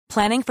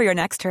Planning for your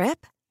next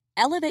trip?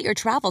 Elevate your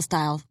travel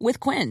style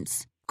with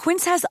Quince.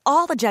 Quince has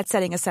all the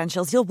jet-setting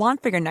essentials you'll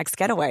want for your next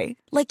getaway,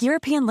 like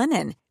European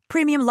linen,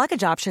 premium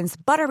luggage options,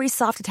 buttery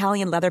soft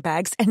Italian leather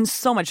bags, and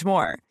so much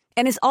more.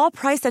 And is all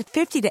priced at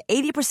 50 to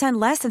 80%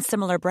 less than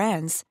similar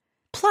brands.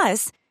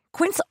 Plus,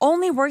 Quince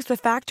only works with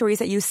factories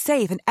that use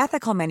safe and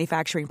ethical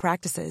manufacturing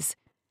practices.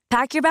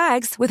 Pack your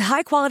bags with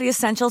high-quality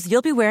essentials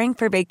you'll be wearing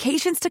for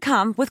vacations to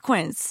come with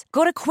Quince.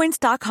 Go to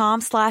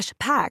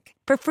quince.com/pack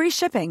for free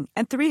shipping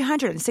and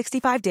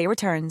 365-day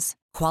returns.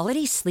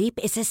 Quality sleep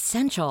is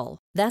essential.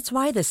 That's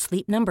why the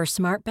Sleep Number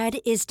Smart Bed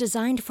is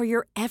designed for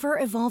your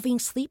ever-evolving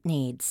sleep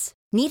needs.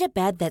 Need a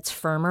bed that's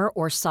firmer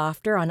or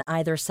softer on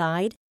either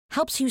side?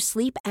 Helps you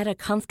sleep at a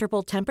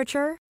comfortable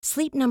temperature?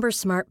 Sleep Number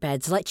Smart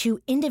Beds let you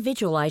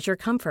individualize your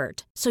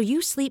comfort, so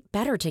you sleep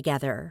better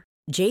together.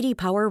 J.D.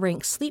 Power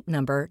ranks Sleep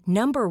Number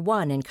number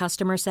 1 in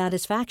customer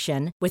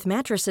satisfaction with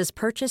mattresses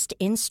purchased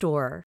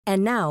in-store.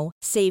 And now,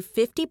 save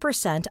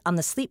 50% on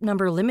the Sleep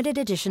Number Limited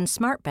Edition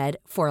Smart Bed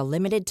for a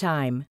limited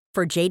time.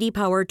 For J.D.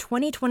 Power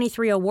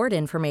 2023 award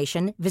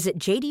information, visit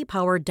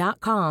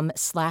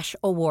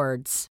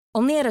jdpower.com/awards.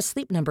 Only at a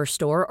Sleep Number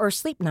store or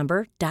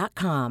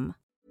sleepnumber.com.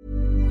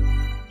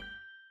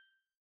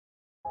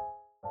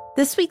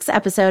 This week's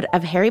episode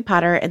of Harry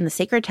Potter and the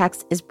Sacred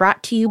Text is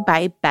brought to you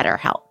by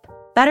BetterHelp.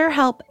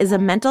 BetterHelp is a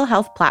mental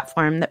health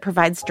platform that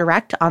provides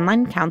direct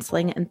online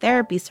counseling and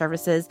therapy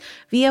services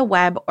via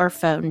web or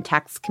phone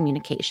text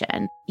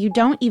communication. You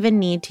don't even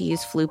need to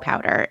use flu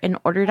powder in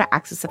order to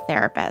access a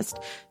therapist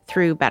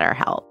through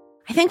BetterHelp.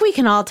 I think we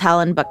can all tell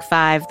in Book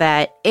 5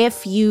 that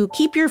if you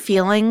keep your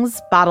feelings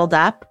bottled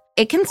up,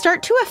 it can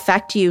start to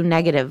affect you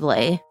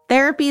negatively.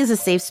 Therapy is a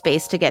safe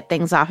space to get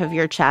things off of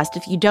your chest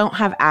if you don't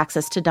have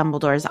access to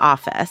Dumbledore's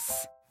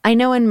office. I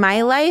know in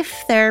my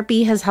life,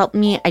 therapy has helped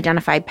me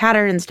identify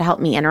patterns to help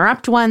me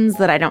interrupt ones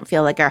that I don't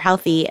feel like are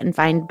healthy and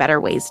find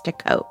better ways to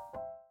cope.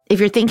 If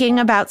you're thinking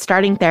about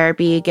starting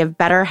therapy, give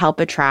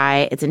BetterHelp a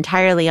try. It's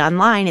entirely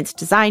online. It's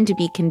designed to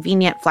be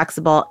convenient,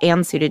 flexible,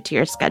 and suited to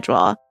your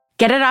schedule.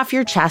 Get it off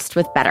your chest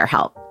with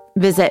BetterHelp.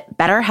 Visit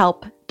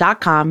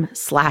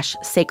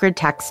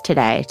BetterHelp.com/sacredtext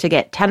today to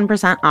get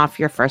 10% off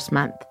your first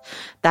month.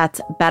 That's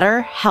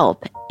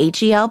BetterHelp,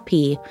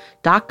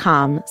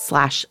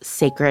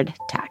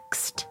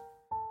 HELP.com/sacredtext.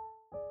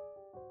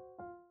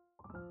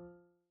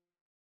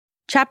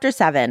 Chapter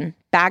 7,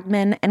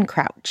 Bagman and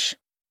Crouch.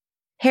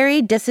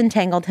 Harry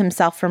disentangled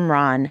himself from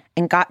Ron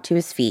and got to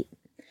his feet.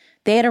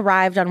 They had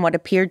arrived on what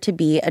appeared to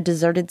be a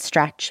deserted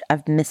stretch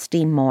of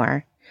misty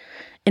moor.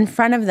 In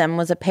front of them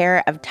was a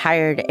pair of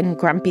tired and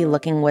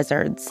grumpy-looking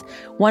wizards,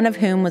 one of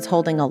whom was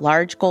holding a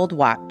large gold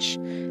watch,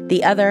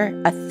 the other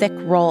a thick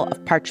roll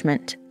of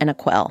parchment and a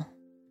quill.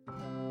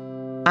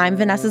 I'm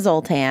Vanessa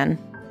Zoltan.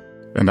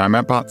 And I'm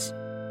Matt Potts.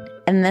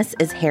 And this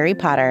is Harry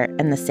Potter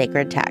and the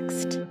Sacred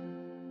Text.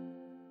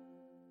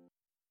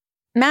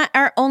 Matt,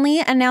 our only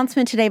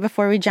announcement today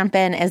before we jump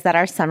in is that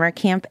our summer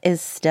camp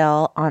is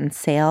still on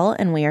sale,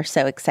 and we are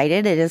so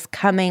excited. It is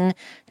coming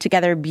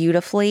together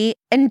beautifully.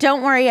 And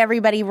don't worry,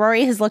 everybody.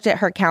 Rory has looked at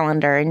her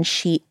calendar, and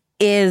she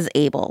is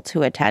able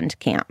to attend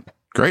camp.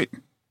 Great.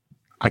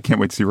 I can't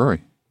wait to see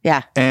Rory.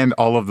 Yeah. And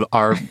all of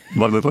our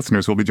lovely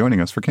listeners will be joining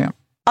us for camp.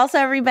 Also,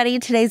 everybody,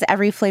 today's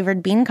Every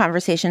Flavored Bean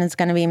conversation is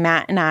going to be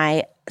Matt and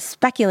I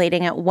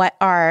speculating at what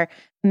our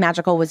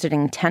magical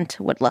wizarding tent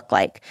would look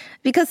like.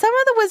 Because some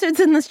of the wizards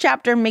in this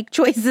chapter make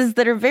choices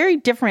that are very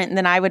different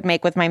than I would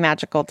make with my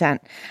magical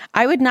tent.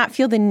 I would not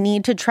feel the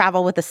need to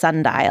travel with a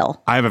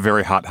sundial. I have a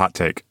very hot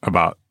take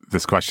about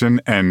this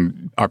question,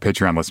 and our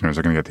Patreon listeners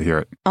are going to get to hear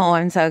it. Oh,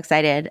 I'm so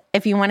excited.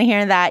 If you want to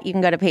hear that, you can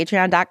go to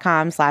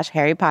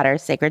patreon.com/Harry Potter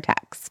Sacred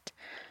Text.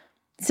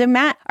 So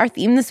Matt, our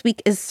theme this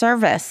week is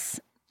service.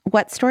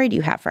 What story do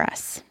you have for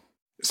us?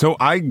 So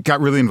I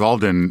got really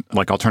involved in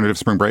alternative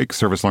spring break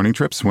service learning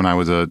trips when I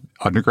was an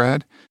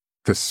undergrad.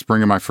 The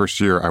spring of my first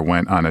year, I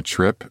went on a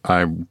trip.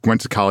 I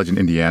went to college in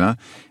Indiana,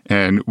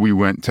 and we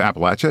went to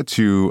Appalachia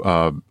to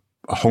a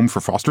home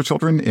for foster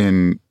children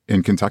in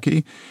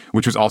Kentucky,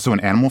 which was also an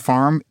animal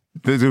farm.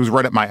 It was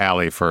right up my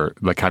alley for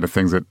the kind of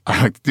things that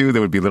I like to do.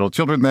 There would be little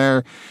children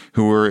there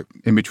who were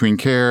in between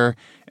care,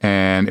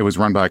 and it was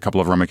run by a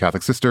couple of Roman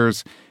Catholic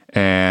sisters.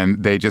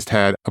 And they just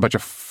had a bunch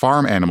of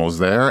farm animals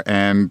there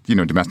and,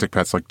 domestic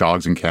pets like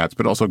dogs and cats,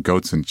 but also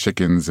goats and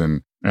chickens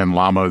and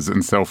llamas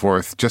and so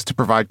forth, just to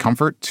provide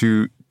comfort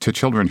to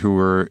children who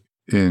were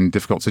in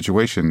difficult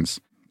situations.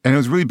 And it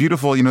was really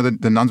beautiful.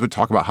 The nuns would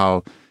talk about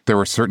how there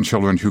were certain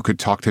children who could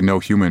talk to no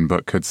human,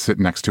 but could sit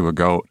next to a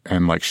goat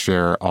and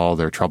share all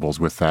their troubles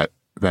with that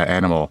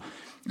animal.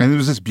 And it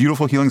was this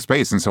beautiful healing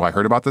space. And so I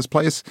heard about this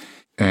place,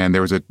 and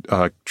there was a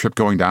trip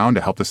going down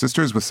to help the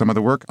sisters with some of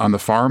the work on the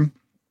farm.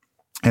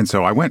 And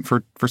so I went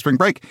for spring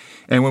break.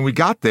 And when we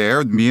got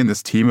there, me and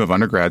this team of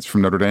undergrads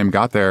from Notre Dame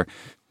got there,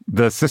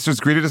 the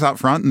sisters greeted us out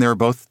front, and they were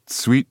both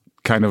sweet,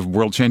 kind of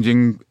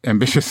world-changing,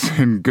 ambitious,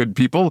 and good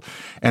people.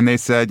 And they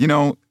said,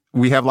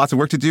 we have lots of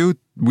work to do.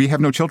 We have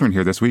no children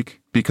here this week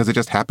because it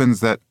just happens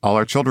that all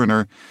our children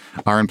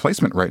are in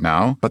placement right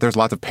now. But there's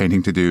lots of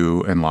painting to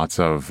do and lots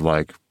of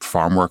like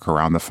farm work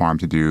around the farm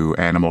to do,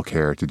 animal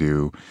care to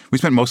do. We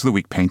spent most of the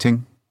week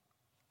painting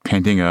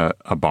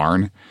a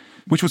barn,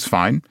 which was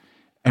fine.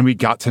 And we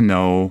got to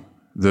know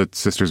the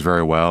sisters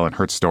very well and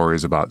heard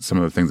stories about some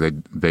of the things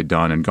they'd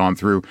done and gone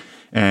through.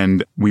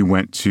 And we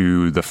went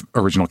to the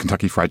original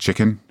Kentucky Fried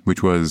Chicken,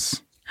 which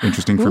was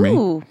interesting for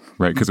me,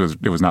 right? Because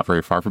it was not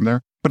very far from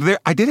there.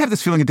 But I did have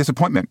this feeling of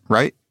disappointment,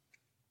 right?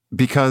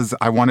 Because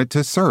I wanted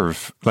to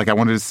serve. Like I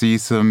wanted to see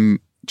some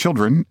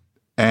children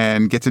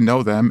and get to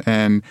know them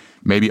and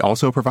maybe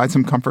also provide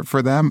some comfort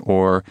for them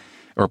or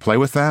play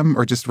with them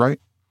or just, right?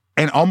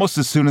 And almost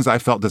as soon as I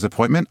felt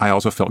disappointment, I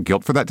also felt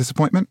guilt for that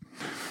disappointment,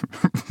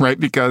 right?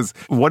 Because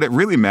what it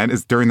really meant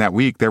is during that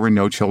week, there were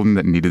no children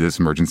that needed this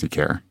emergency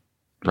care,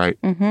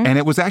 right? Mm-hmm. And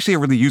it was actually a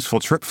really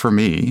useful trip for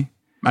me.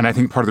 And I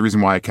think part of the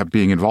reason why I kept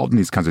being involved in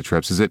these kinds of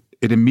trips is it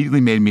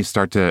immediately made me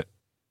start to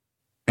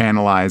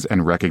analyze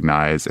and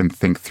recognize and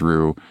think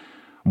through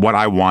what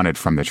I wanted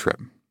from the trip,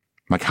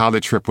 like how the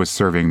trip was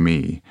serving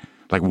me.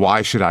 Like,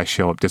 why should I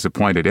show up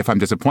disappointed? If I'm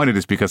disappointed,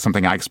 it's because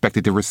something I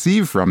expected to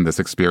receive from this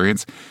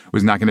experience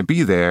was not going to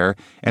be there.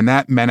 And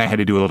that meant I had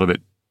to do a little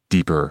bit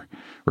deeper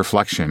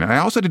reflection. And I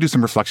also had to do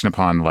some reflection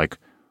upon, like,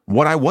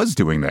 what I was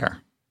doing there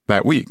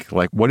that week.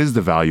 Like, what is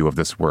the value of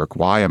this work?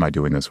 Why am I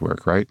doing this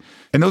work, right?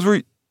 And those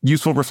were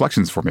useful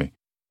reflections for me.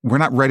 We're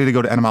not ready to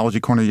go to Etymology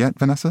Corner yet,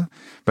 Vanessa.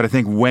 But I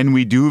think when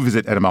we do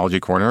visit Etymology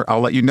Corner,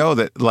 I'll let you know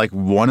that, like,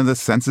 one of the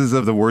senses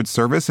of the word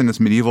service in this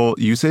medieval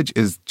usage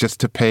is just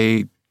to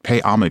pay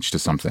homage to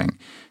something,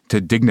 to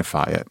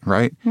dignify it,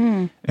 right?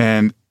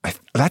 And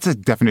that's a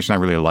definition I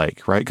really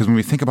like, right? Because when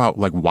we think about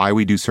like why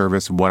we do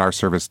service, what our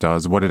service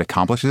does, what it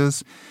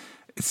accomplishes,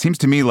 it seems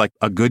to me like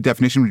a good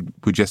definition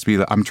would just be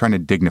that I'm trying to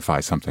dignify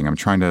something. I'm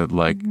trying to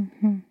like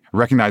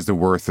recognize the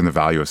worth and the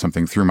value of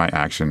something through my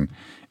action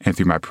and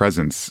through my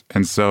presence.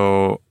 And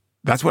so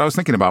that's what I was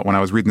thinking about when I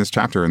was reading this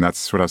chapter. And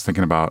that's what I was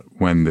thinking about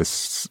when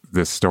this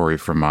story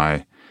from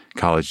my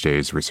college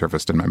days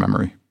resurfaced in my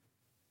memory.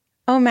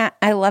 Oh, Matt,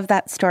 I love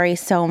that story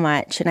so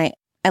much. And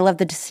I love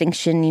the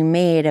distinction you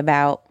made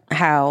about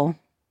how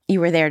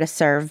you were there to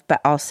serve, but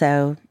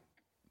also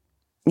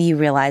you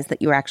realized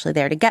that you were actually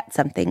there to get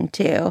something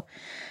too.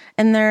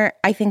 And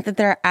I think that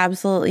there are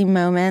absolutely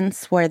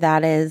moments where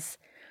that is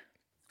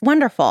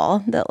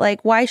wonderful. That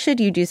like, why should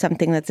you do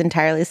something that's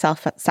entirely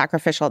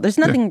self-sacrificial? There's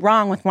nothing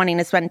wrong with wanting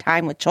to spend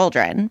time with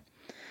children.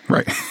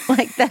 Right.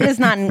 Like, that is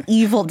not an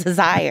evil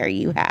desire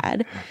you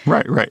had.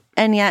 Right.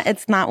 And yet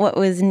it's not what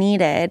was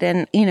needed.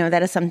 And, you know,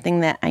 that is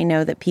something that I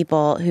know that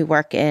people who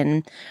work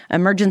in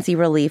emergency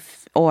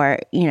relief or,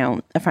 you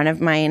know, a friend of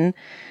mine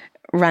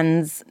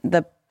runs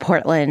the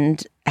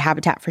Portland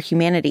Habitat for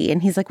Humanity.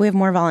 And he's like, we have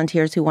more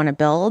volunteers who want to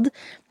build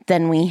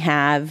than we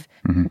have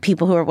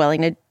people who are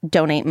willing to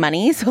donate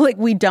money. So, like,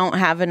 we don't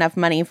have enough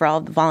money for all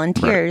of the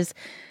volunteers.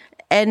 Right.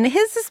 And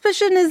his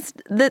suspicion is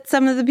that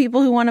some of the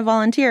people who want to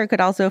volunteer could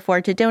also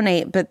afford to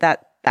donate, but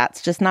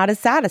that's just not as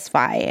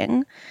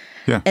satisfying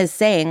as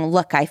saying,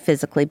 look, I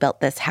physically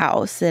built this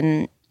house.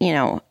 And, you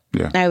know,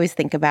 I always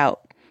think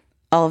about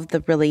all of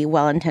the really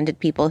well-intended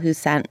people who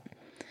sent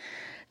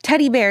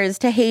teddy bears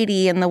to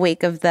Haiti in the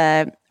wake of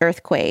the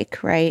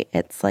earthquake, right?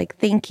 It's like,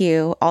 thank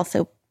you.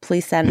 Also,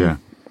 please send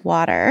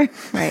water,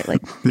 right?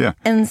 Like,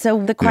 And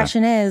so the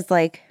question is,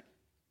 like,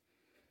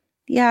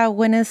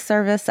 when is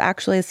service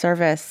actually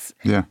service?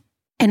 Yeah.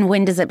 And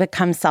when does it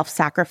become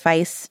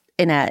self-sacrifice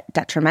in a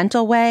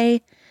detrimental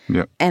way?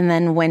 Yeah. And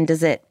then when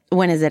is it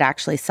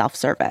actually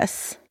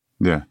self-service?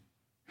 Yeah.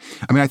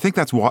 I mean, I think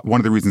that's one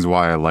of the reasons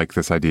why I like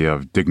this idea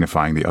of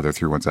dignifying the other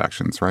through one's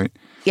actions, right?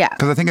 Yeah.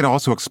 Because I think it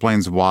also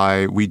explains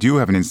why we do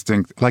have an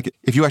instinct. Like,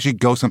 if you actually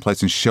go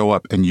someplace and show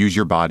up and use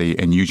your body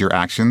and use your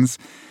actions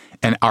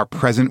and are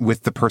present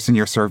with the person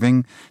you're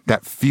serving,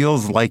 that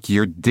feels like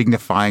you're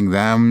dignifying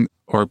them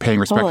or paying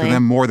respect to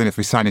them more than if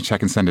we sign a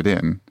check and send it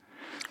in.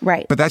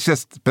 Right. But that's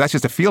just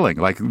a feeling.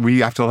 Like,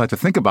 we have to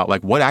think about,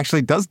 like, what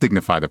actually does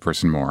dignify the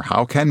person more?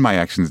 How can my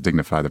actions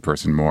dignify the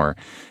person more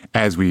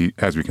as we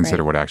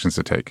consider what actions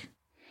to take?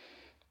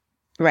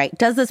 Right.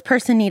 Does this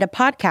person need a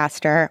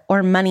podcaster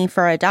or money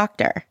for a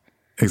doctor?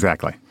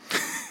 Exactly.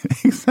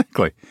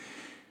 Exactly.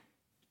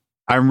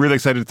 I'm really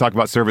excited to talk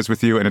about service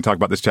with you and to talk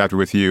about this chapter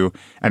with you.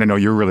 And I know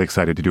you're really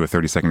excited to do a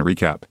 30-second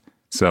recap.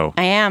 So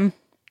I am.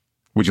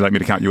 Would you like me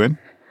to count you in?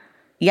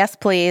 Yes,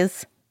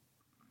 please.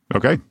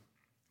 Okay.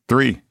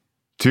 3,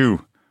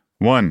 2,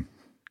 1,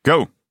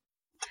 go.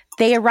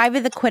 They arrive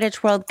at the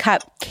Quidditch World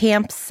Cup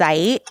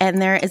campsite,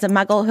 and there is a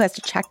muggle who has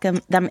to check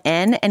them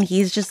in, and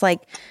he's just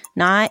like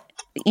not,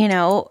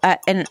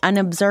 an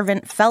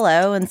unobservant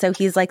fellow. And so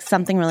he's like,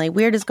 something really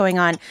weird is going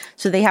on.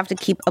 So they have to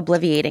keep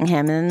obliviating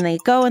him. And then they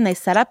go and they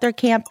set up their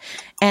camp,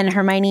 and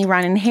Hermione,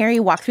 Ron, and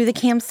Harry walk through the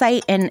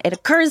campsite, and it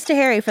occurs to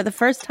Harry for the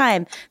first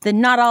time that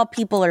not all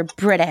people are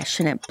British,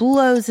 and it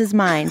blows his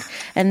mind.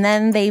 And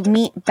then they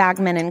meet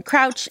Bagman and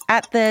Crouch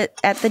at the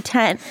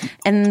tent,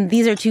 and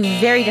these are two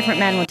very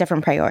different men with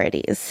different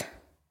priorities.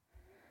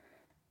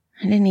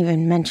 I didn't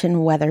even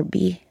mention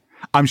Weatherby.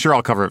 I'm sure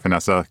I'll cover it,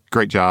 Vanessa.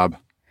 Great job.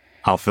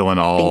 I'll fill in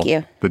all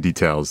the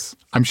details.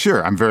 I'm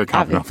very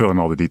confident I'll fill in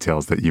all the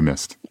details that you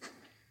missed.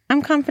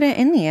 I'm confident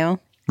in you.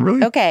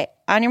 Really? Okay.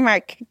 On your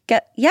mark,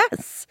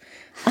 yes.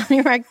 On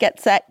your mark, get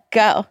set,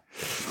 go.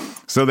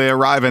 So they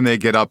arrive and they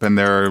get up and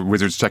their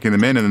wizard's checking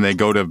them in, and then they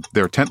go to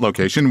their tent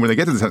location. When they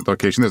get to the tent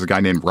location, there's a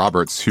guy named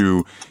Roberts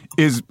who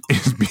is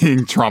being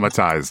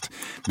traumatized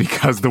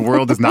because the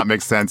world does not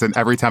make sense. And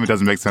every time it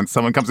doesn't make sense,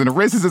 someone comes and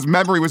erases his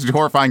memory, which is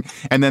horrifying.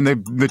 And then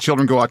the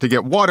children go out to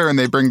get water, and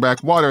they bring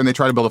back water, and they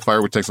try to build a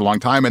fire, which takes a long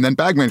time. And then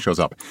Bagman shows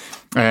up.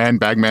 And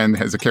Bagman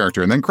has a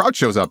character. And then Crouch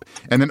shows up.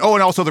 And then,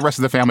 and also the rest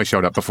of the family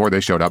showed up before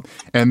they showed up.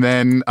 And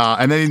then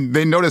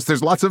they notice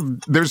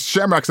there's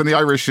shamrocks in the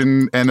Irish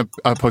and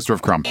a poster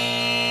of Crumb.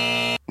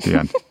 The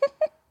end.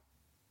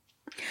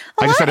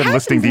 I just started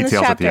listing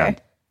details at the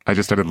end.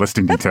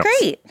 That's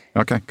great.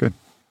 Okay, good.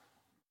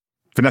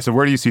 Vanessa,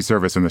 where do you see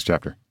service in this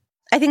chapter?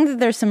 I think that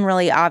there's some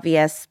really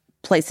obvious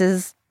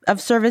places of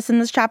service in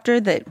this chapter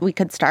that we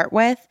could start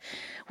with,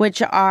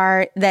 which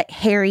are that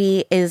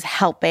Harry is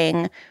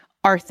helping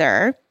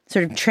Arthur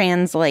sort of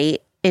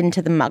translate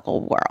into the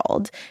Muggle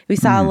world. We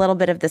saw a little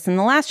bit of this in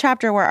the last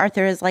chapter where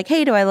Arthur is like,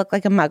 hey, do I look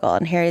like a Muggle?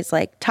 And Harry's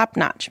like, top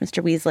notch,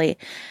 Mr. Weasley.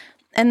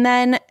 And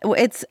then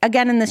it's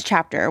again in this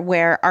chapter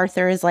where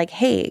Arthur is like,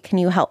 hey, can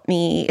you help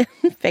me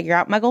figure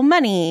out Muggle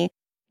money?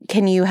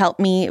 Can you help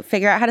me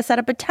figure out how to set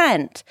up a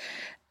tent?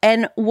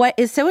 And what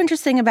is so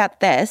interesting about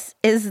this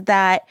is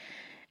that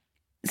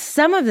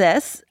some of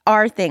this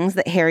are things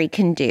that Harry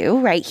can do,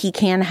 right? He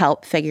can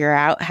help figure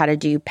out how to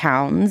do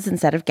pounds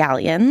instead of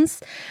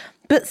galleons.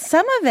 But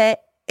some of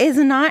it is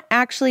not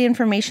actually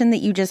information that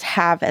you just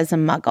have as a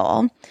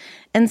Muggle.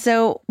 And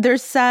so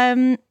there's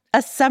some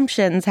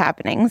assumptions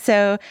happening.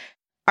 So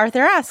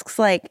Arthur asks,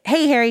 like,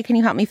 hey, Harry, can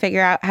you help me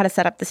figure out how to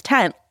set up this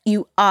tent?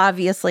 You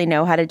obviously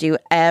know how to do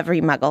every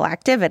Muggle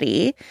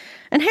activity.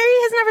 And Harry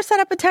has never set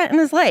up a tent in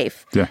his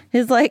life. Yeah.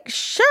 He's like,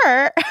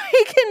 sure,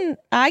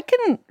 I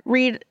can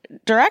read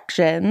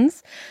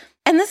directions.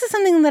 And this is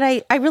something that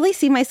I really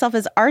see myself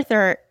as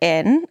Arthur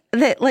in,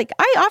 that like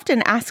I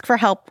often ask for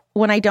help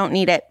when I don't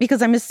need it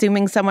because I'm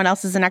assuming someone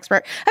else is an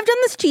expert. I've done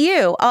this to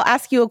you. I'll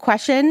ask you a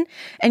question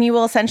and you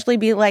will essentially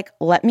be like,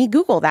 let me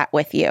Google that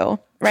with you.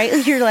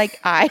 Right? You're like,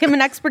 I am an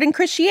expert in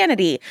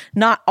Christianity,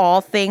 not all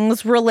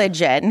things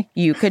religion.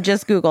 You could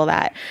just Google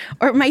that.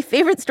 Or my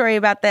favorite story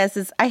about this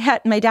is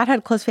my dad had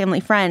a close family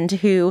friend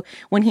who,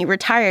 when he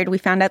retired, we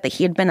found out that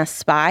he had been a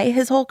spy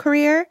his whole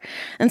career.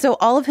 And so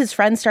all of his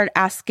friends started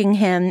asking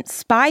him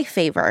spy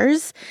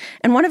favors.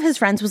 And one of his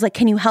friends was like,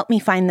 can you help me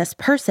find this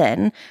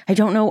person? I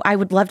don't know. I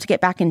would love to get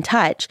back in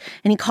touch.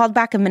 And he called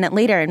back a minute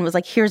later and was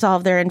like, here's all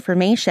of their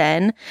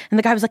information. And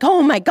the guy was like,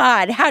 oh my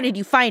God, how did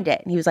you find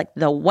it? And he was like,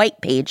 the white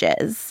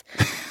pages.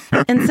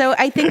 And so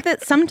I think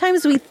that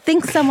sometimes we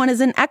think someone is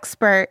an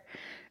expert,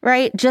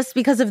 right, just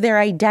because of their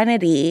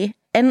identity.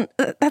 And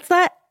that's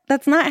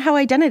not how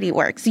identity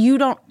works. You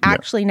don't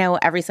actually know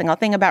every single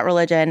thing about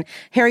religion.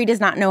 Harry does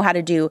not know how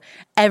to do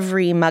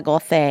every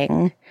Muggle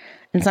thing.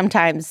 And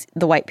sometimes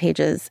the white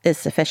pages is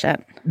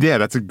sufficient. Yeah,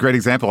 that's a great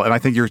example. And I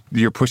think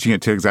you're pushing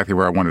it to exactly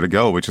where I wanted to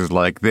go, which is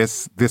like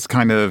this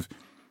kind of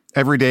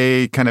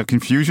everyday kind of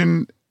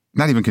confusion,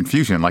 not even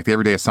confusion, like the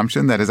everyday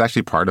assumption that is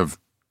actually part of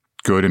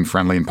good and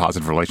friendly and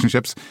positive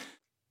relationships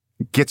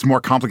gets more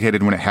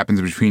complicated when it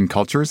happens between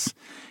cultures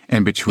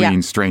and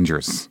between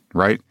strangers,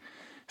 right?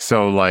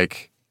 So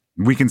like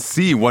we can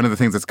see one of the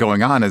things that's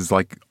going on is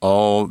like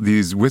all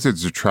these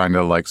wizards are trying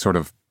to like sort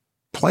of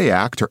play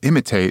act or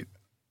imitate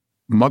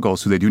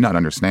Muggles who they do not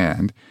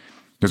understand.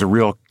 There's a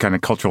real kind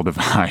of cultural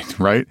divide,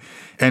 right?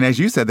 And as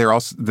you said,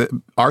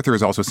 Arthur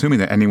is also assuming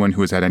that anyone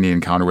who has had any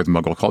encounter with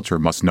Muggle culture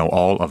must know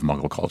all of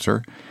Muggle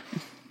culture.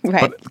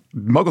 Right. But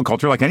Muggle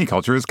culture, like any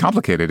culture, is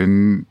complicated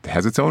and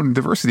has its own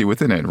diversity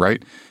within it,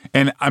 right?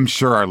 And I'm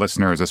sure our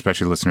listeners,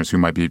 especially listeners who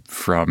might be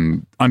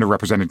from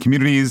underrepresented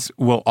communities,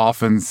 will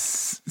often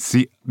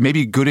see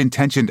maybe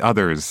good-intentioned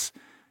others,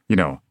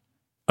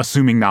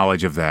 assuming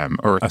knowledge of them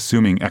or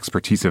assuming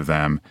expertise of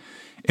them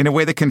in a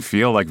way that can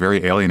feel like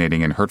very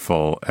alienating and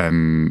hurtful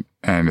and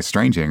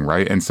estranging,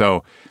 right? And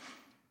so,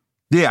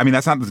 yeah, I mean,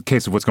 that's not the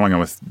case of what's going on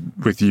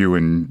with you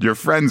and your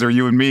friends or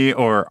you and me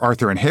or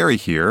Arthur and Harry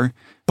here.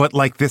 But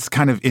like this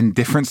kind of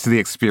indifference to the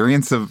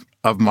experience of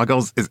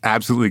Muggles is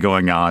absolutely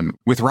going on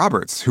with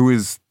Roberts, who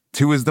is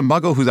the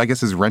Muggle who I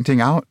guess is renting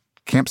out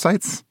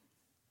campsites.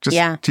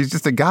 He's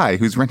just a guy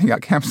who's renting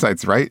out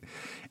campsites, right?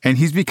 And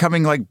he's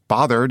becoming like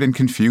bothered and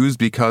confused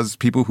because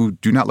people who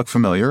do not look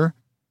familiar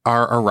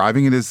are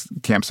arriving at his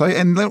campsite.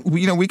 And,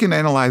 we can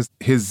analyze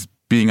his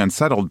being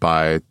unsettled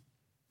by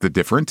the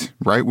different,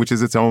 right? Which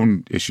is its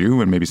own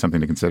issue and maybe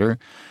something to consider.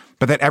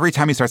 But that every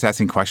time he starts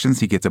asking questions,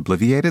 he gets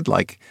obliviated.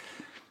 Like,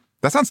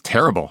 that sounds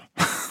terrible.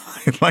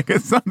 Like,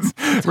 it sounds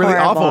really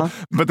awful.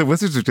 But the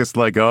wizards are just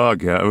like, oh,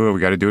 we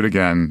got to do it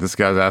again. This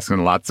guy's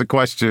asking lots of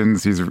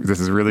questions. This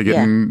is really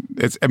getting,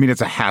 it's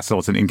a hassle.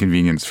 It's an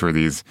inconvenience for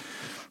these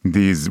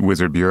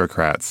wizard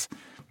bureaucrats.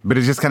 But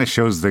it just kind of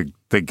shows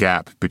the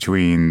gap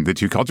between the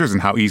two cultures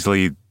and how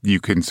easily you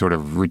can sort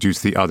of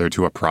reduce the other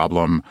to a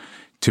problem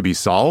to be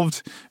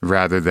solved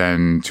rather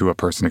than to a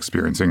person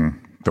experiencing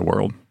the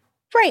world.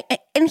 Right.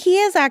 And he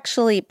is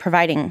actually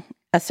providing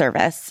a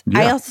service. Yeah.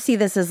 I also see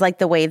this as like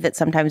the way that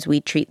sometimes we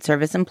treat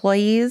service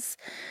employees.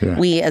 Yeah.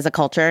 We as a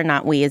culture,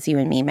 not we as you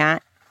and me,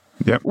 Matt.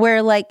 Yep.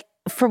 Where like,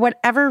 for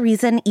whatever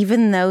reason,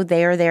 even though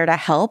they are there to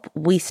help,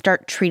 we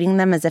start treating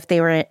them as if they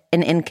were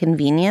an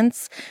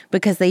inconvenience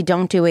because they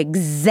don't do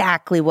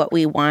exactly what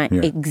we want,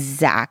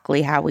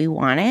 exactly how we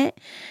want it.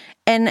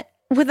 And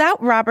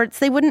without Roberts,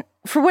 they wouldn't,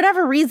 for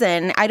whatever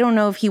reason, I don't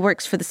know if he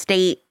works for the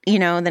state,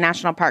 the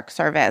National Park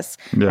Service,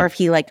 or if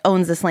he like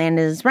owns this land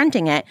and is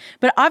renting it,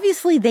 but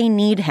obviously they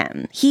need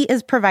him. He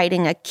is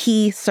providing a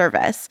key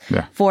service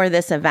for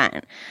this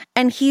event.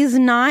 And he's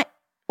not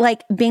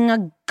like being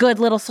a good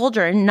little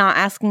soldier and not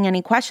asking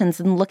any questions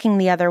and looking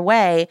the other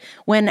way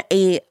when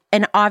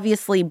an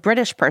obviously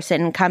British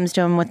person comes to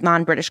him with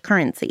non-British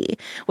currency,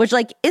 which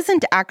like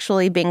isn't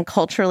actually being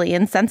culturally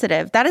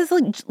insensitive. That is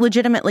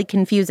legitimately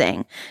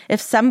confusing.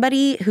 If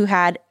somebody who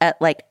had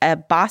a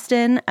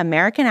Boston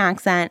American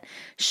accent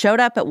showed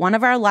up at one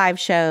of our live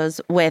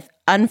shows with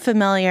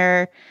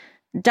unfamiliar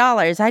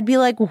dollars, I'd be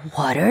like,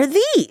 what are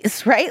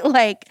these? Right?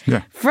 Like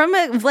from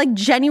a like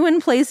genuine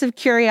place of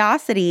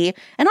curiosity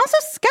and also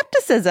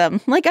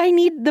skepticism. Like I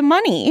need the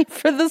money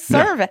for the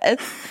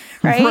service.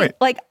 Right?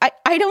 Like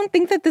I don't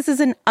think that this is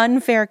an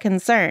unfair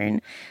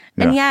concern.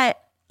 And yet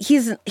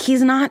he's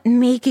not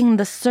making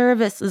the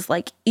service as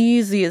like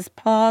easy as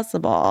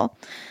possible.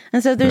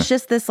 And so there's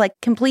just this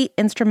like complete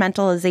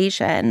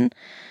instrumentalization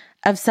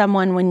of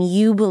someone when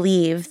you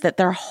believe that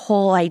their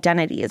whole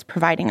identity is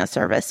providing a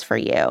service for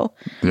you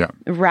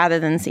rather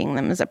than seeing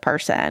them as a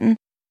person.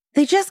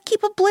 They just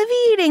keep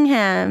obliviating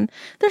him.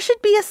 There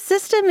should be a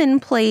system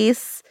in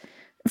place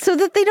so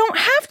that they don't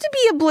have to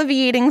be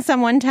obliviating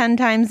someone 10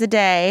 times a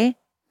day.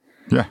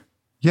 Yeah.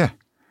 Yeah.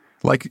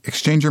 Like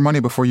exchange your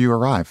money before you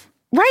arrive.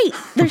 Right.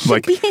 There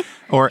should be.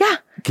 Or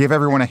give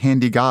everyone a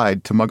handy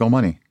guide to muggle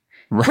money.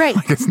 Right.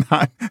 Like it's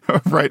not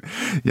right.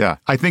 Yeah.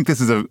 I think this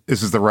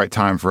is the right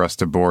time for us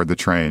to board the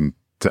train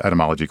to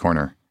Etymology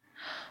Corner.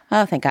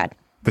 Oh, thank God.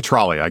 The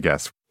trolley, I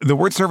guess. The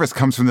word service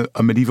comes from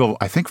a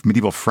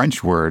medieval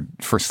French word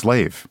for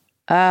slave.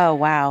 Oh,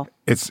 wow.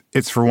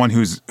 It's for one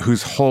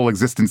whose whole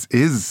existence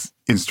is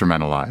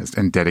instrumentalized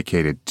and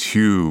dedicated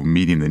to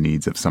meeting the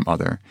needs of some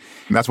other.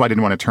 And that's why I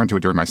didn't want to turn to it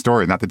during my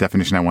story, not the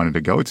definition I wanted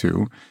to go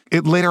to.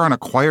 It later on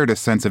acquired a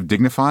sense of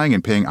dignifying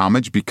and paying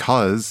homage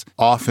because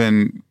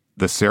often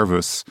the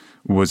servus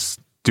was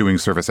doing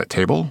service at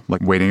table,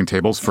 like waiting in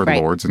tables for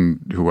lords and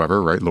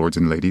whoever, right? Lords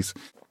and ladies.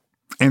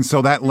 And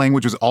so that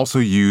language was also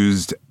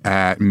used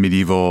at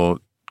medieval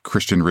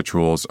Christian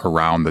rituals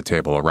around the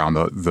table, around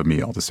the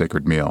meal, the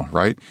sacred meal,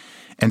 right?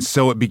 And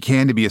so it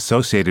began to be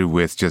associated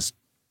with just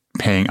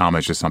paying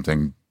homage to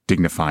something,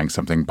 dignifying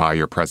something by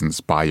your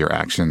presence, by your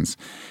actions,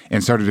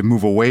 and started to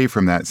move away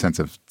from that sense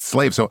of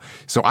slave. So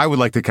I would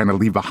like to kind of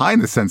leave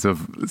behind the sense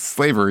of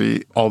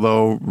slavery,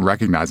 although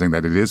recognizing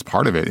that it is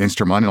part of it.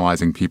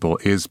 Instrumentalizing people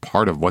is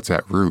part of what's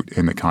at root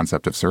in the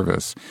concept of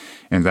service.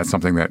 And that's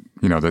something that,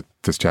 that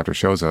this chapter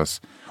shows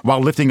us, while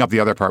lifting up the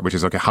other part, which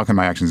is, okay, how can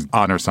my actions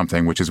honor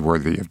something which is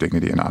worthy of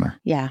dignity and honor?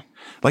 Yeah.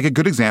 Like a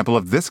good example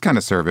of this kind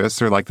of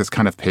service or like this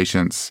kind of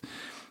patience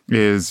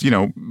is,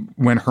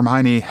 when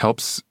Hermione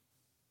helps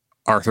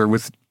Arthur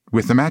with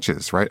the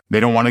matches, right? They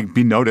don't want to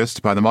be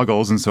noticed by the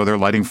Muggles, and so they're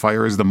lighting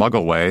fires the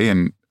Muggle way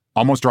and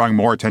almost drawing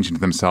more attention to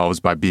themselves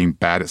by being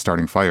bad at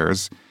starting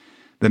fires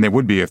than they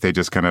would be if they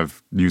just kind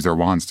of use their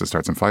wands to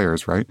start some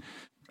fires, right?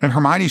 And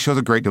Hermione shows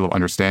a great deal of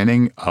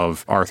understanding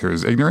of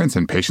Arthur's ignorance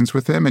and patience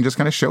with him and just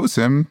kind of shows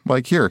him,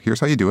 like, here's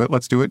how you do it.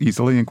 Let's do it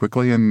easily and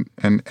quickly and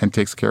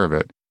takes care of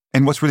it.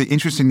 And what's really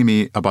interesting to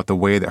me about the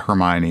way that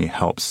Hermione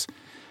helps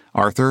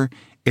Arthur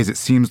is it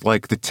seems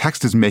like the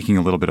text is making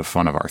a little bit of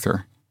fun of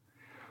Arthur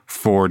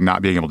for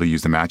not being able to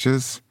use the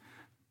matches,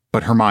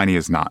 but Hermione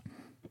is not.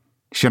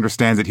 She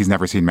understands that he's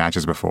never seen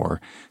matches before,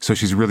 so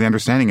she's really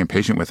understanding and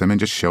patient with him and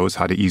just shows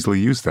how to easily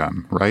use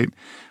them, right?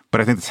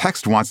 But I think the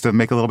text wants to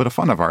make a little bit of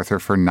fun of Arthur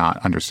for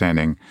not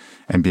understanding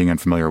and being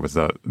unfamiliar with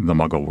the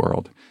Muggle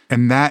world.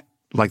 And that,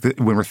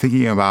 when we're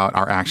thinking about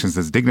our actions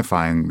as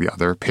dignifying the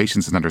other,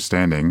 patience and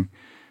understanding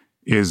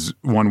is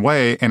one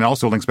way, and it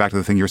also links back to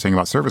the thing you were saying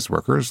about service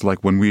workers.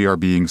 Like when we are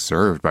being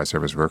served by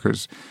service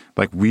workers,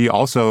 like we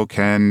also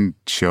can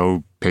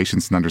show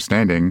patience and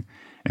understanding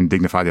and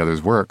dignify the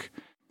other's work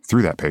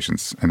through that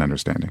patience and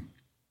understanding.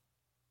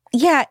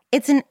 Yeah,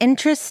 it's an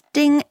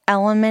interesting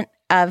element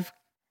of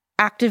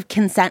active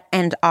consent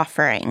and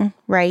offering,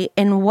 right?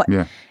 And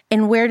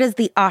where does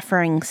the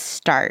offering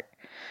start?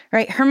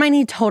 Right?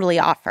 Hermione totally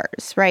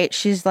offers, right?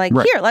 She's like,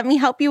 here, let me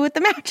help you with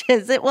the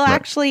matches. It will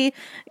actually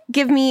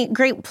give me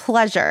great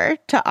pleasure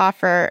to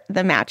offer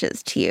the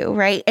matches to you,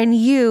 right? And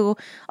you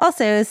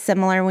also is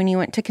similar when you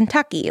went to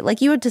Kentucky.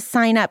 Like you had to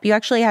sign up. You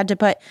actually had to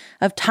put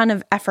a ton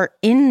of effort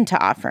into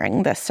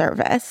offering this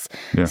service.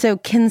 Yeah. So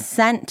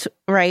consent,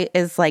 right,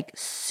 is like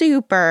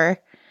super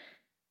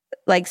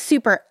like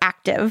super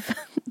active,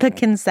 the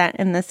consent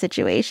in this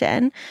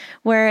situation.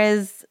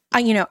 Whereas,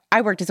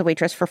 I worked as a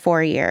waitress for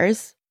 4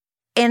 years.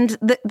 And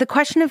the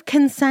question of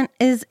consent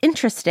is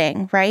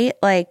interesting, right?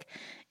 Like,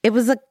 it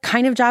was a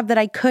kind of job that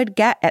I could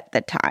get at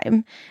the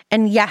time.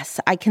 And yes,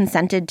 I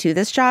consented to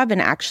this job.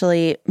 And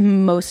actually,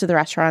 most of the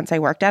restaurants I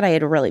worked at, I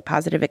had a really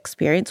positive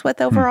experience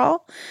with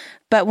overall.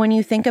 But when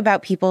you think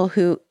about people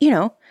who,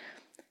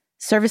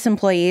 service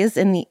employees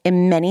in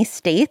many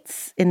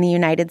states in the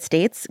United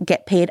States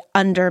get paid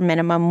under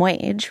minimum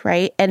wage,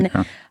 right? And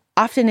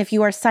often if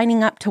you are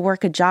signing up to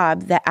work a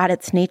job that at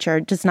its nature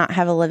does not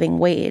have a living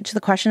wage,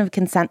 the question of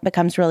consent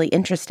becomes really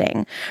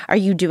interesting. Are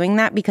you doing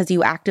that because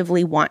you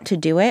actively want to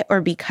do it or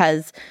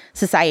because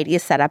society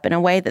is set up in a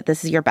way that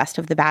this is your best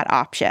of the bad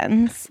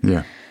options?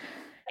 Yeah.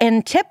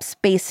 In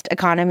tips-based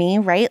economy,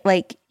 right?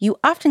 Like you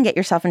often get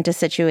yourself into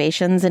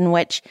situations in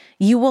which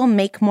you will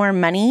make more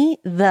money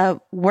the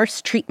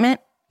worse treatment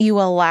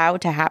you allow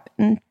to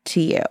happen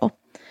to you.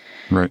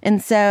 Right.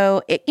 And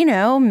so,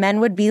 men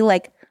would be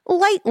like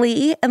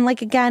lightly, and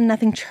like, again,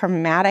 nothing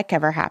traumatic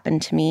ever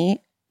happened to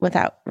me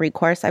without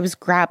recourse. I was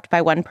grabbed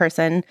by one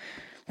person,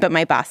 but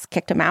my boss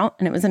kicked him out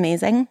and it was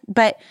amazing.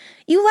 But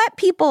you let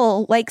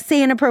people like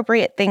say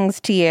inappropriate things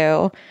to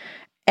you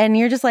and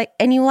you're just like,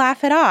 and you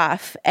laugh it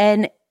off.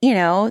 And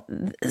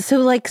so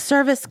like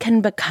service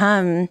can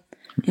become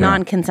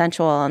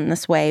non-consensual in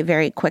this way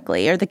very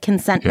quickly, or the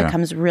consent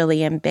becomes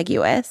really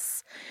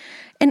ambiguous.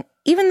 And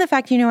even the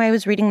fact, I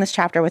was reading this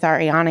chapter with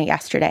Ariana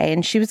yesterday,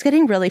 and she was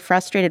getting really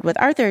frustrated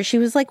with Arthur. She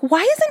was like,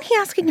 why isn't he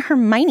asking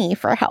Hermione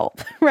for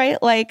help,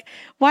 right? Like,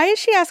 why is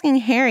she asking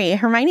Harry?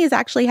 Hermione has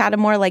actually had a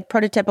more like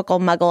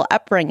prototypical Muggle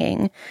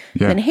upbringing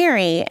than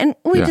Harry. And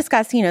we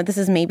discussed, this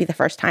is maybe the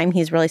first time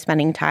he's really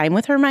spending time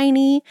with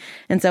Hermione.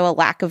 And so a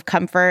lack of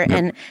comfort.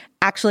 And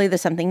actually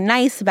there's something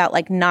nice about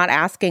like not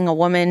asking a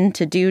woman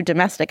to do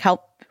domestic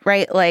help,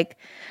 right? Like,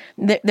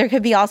 there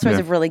could be all sorts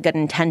of really good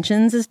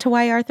intentions as to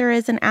why Arthur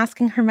isn't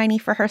asking Hermione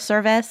for her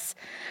service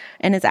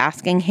and is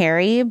asking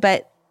Harry.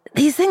 But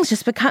these things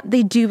just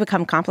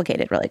become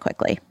complicated really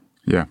quickly.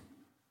 Yeah.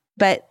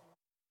 But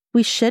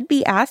we should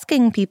be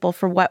asking people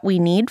for what we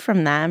need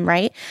from them,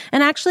 right?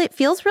 And actually, it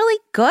feels really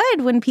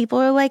good when people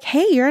are like,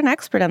 hey, you're an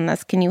expert on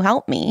this. Can you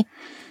help me?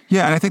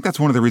 Yeah, and I think that's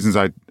one of the reasons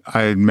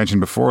I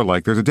mentioned before,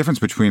 like, there's a difference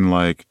between,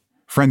 like,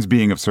 friends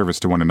being of service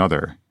to one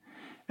another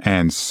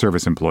and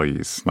service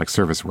employees, like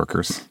service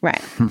workers.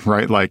 Right.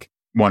 Right? Like,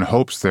 one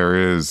hopes there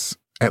is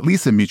at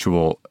least a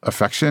mutual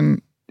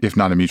affection, if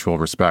not a mutual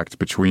respect,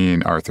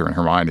 between Arthur and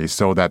Hermione,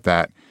 so that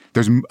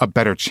there's a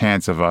better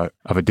chance of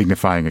a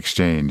dignifying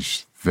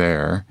exchange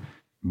there.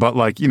 But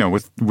like,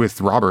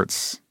 with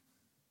Roberts,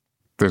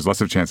 there's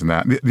less of a chance in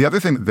that. The other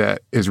thing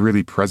that is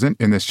really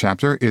present in this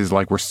chapter is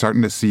like we're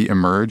starting to see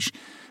emerge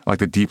like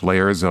the deep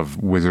layers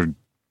of wizard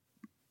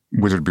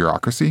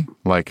bureaucracy,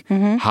 like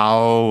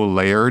how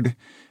layered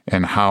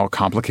and how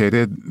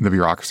complicated the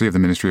bureaucracy of the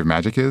Ministry of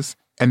Magic is.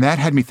 And that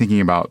had me thinking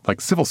about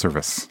like civil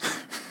service,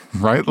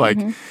 right? Like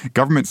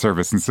government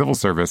service and civil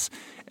service,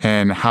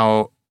 and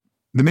how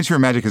the Ministry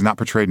of Magic is not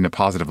portrayed in a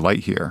positive light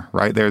here,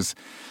 right? There's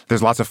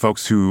lots of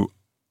folks who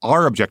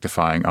are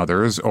objectifying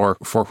others or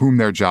for whom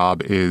their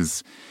job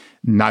is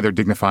neither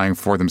dignifying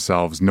for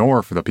themselves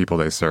nor for the people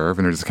they serve.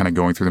 And they're just kind of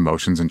going through the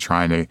motions and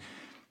trying to,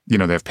 they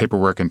have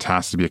paperwork and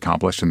tasks to be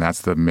accomplished, and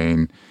that's the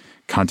main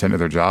content of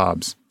their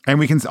jobs. And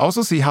we can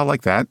also see how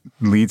like that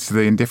leads to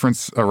the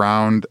indifference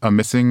around a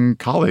missing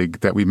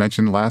colleague that we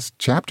mentioned last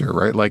chapter,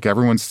 right? Like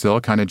everyone's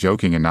still kind of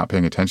joking and not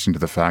paying attention to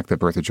the fact that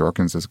Bertha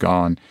Jorkins is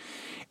gone.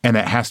 And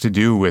that has to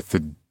do with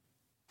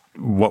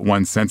what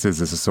one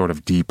senses is a sort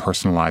of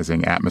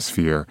depersonalizing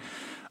atmosphere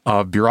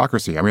of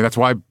bureaucracy. I mean, that's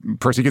why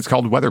Percy gets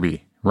called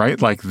Weatherby,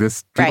 right? Like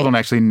this, people don't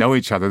actually know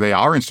each other. They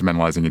are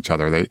instrumentalizing each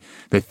other.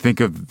 They think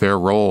of their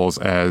roles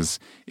as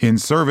in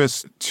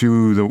service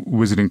to the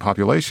wizarding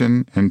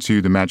population and to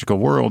the magical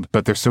world,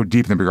 but they're so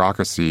deep in the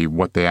bureaucracy,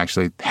 what they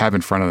actually have in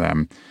front of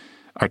them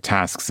are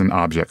tasks and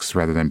objects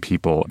rather than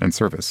people and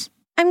service.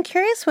 I'm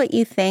curious what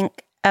you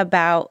think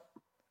about,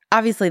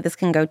 obviously this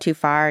can go too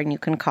far and you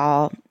can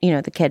call,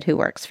 the kid who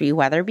works for you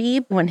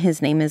Weatherby when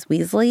his name is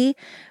Weasley.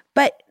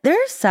 But there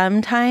are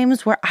some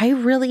times where I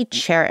really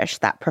cherish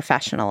that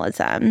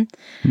professionalism,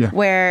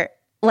 where,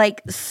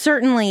 like,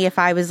 certainly if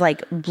I was,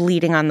 like,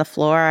 bleeding on the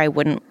floor, I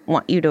wouldn't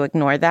want you to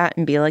ignore that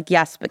and be like,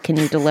 yes, but can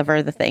you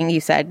deliver the thing you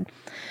said?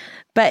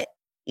 But,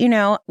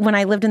 when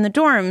I lived in the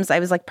dorms, I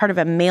was, like, part of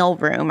a mail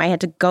room. I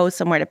had to go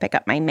somewhere to pick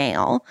up my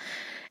mail.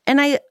 And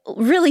I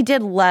really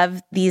did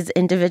love these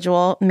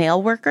individual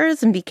mail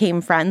workers and became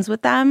friends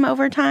with them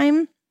over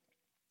time.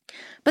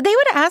 But they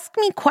would ask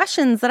me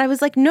questions that I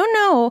was like,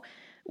 no,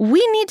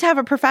 we need to have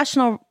a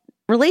professional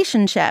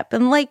relationship.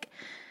 And like,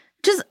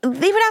 they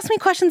would ask me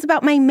questions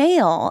about my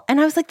mail. And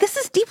I was like, this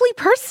is deeply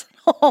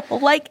personal.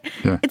 Like,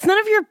 it's none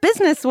of your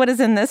business what is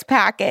in this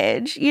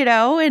package,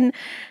 And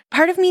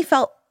part of me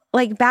felt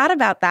like bad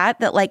about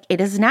that like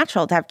it is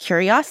natural to have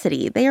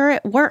curiosity. They are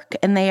at work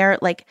and they are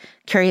like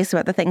curious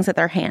about the things that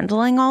they're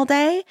handling all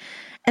day.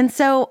 And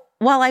so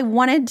while I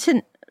wanted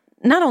to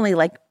not only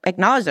like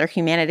acknowledge their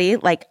humanity,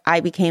 like I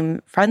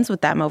became friends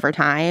with them over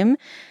time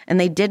and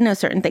they did know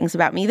certain things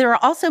about me. There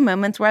were also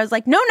moments where I was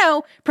like,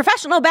 no,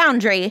 professional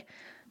boundary.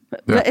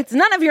 But it's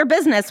none of your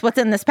business what's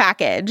in this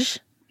package.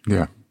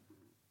 Yeah.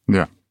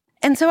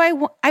 And so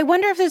I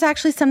wonder if there's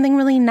actually something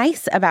really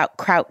nice about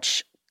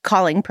Crouch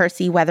calling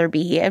Percy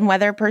Weatherby, and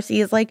whether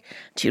Percy is like,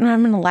 do you know,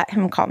 I'm going to let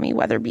him call me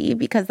Weatherby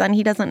because then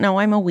he doesn't know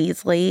I'm a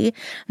Weasley.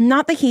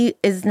 Not that he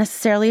is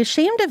necessarily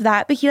ashamed of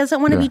that, but he doesn't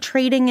want to be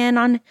trading in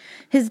on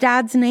his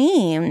dad's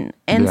name.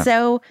 And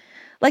so,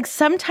 like,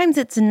 sometimes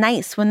it's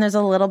nice when there's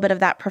a little bit of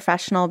that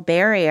professional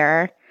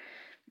barrier.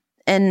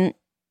 And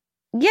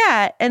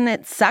and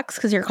it sucks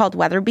because you're called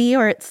Weatherby,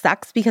 or it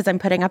sucks because I'm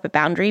putting up a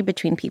boundary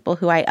between people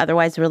who I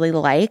otherwise really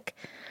like.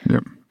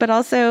 Yep. But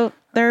also,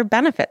 there are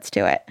benefits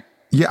to it.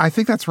 Yeah, I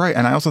think that's right.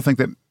 And I also think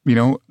that, you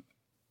know,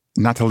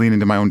 not to lean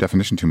into my own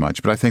definition too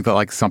much, but I think that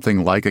like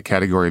something like a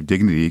category of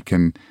dignity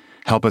can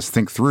help us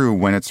think through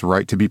when it's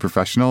right to be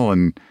professional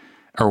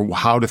or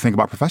how to think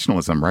about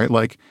professionalism, right?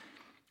 Like,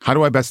 how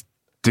do I best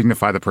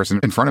dignify the person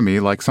in front of me?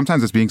 Like,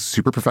 sometimes it's being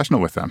super professional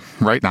with them,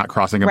 right? Not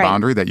crossing a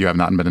boundary that you have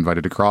not been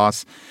invited to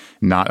cross,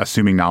 not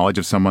assuming knowledge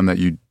of someone that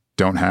you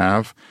don't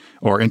have,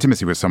 or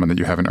intimacy with someone that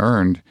you haven't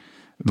earned,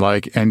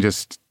 like, and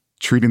just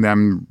treating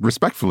them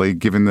respectfully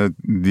given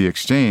the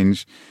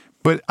exchange.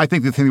 But I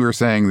think the thing we were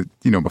saying,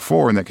 you know,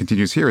 before and that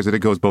continues here is that it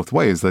goes both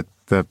ways, that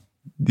the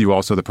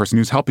person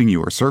who's helping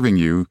you or serving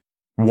you,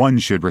 one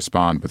should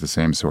respond with the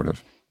same sort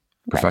of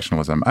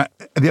professionalism.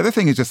 The other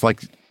thing is just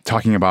like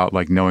talking about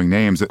like knowing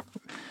names, that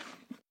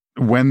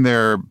when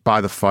they're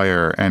by the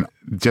fire and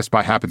just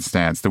by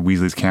happenstance, the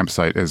Weasley's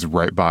campsite is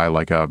right by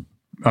like a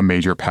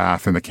major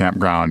path in the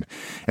campground,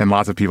 and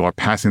lots of people are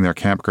passing their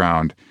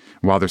campground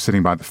while they're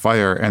sitting by the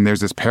fire. And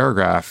there's this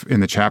paragraph in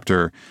the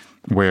chapter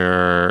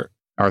where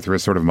Arthur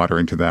is sort of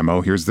muttering to them,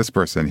 oh, here's this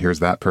person, here's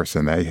that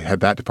person, they had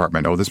that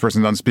department, oh, this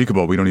person's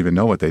unspeakable, we don't even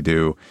know what they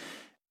do.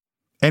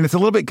 And it's a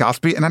little bit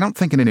gossipy, and I don't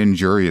think in an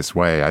injurious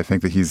way. I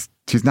think that he's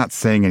not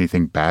saying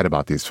anything bad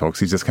about these folks.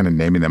 He's just kind of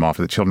naming them off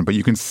of the children. But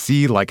you can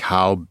see like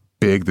how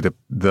big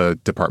the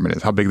department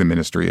is, how big the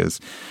ministry is.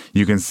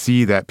 You can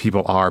see that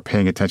people are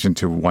paying attention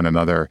to one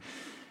another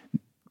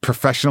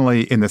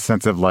professionally, in the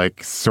sense of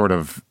like sort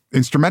of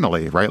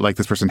instrumentally, right? Like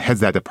this person heads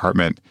that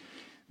department,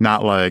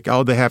 not like,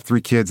 oh, they have 3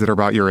 kids that are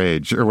about your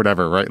age or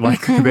whatever, right?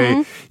 Like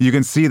you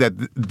can see that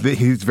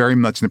he's very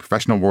much in the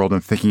professional world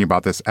and thinking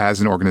about this as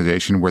an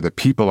organization where the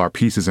people are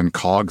pieces and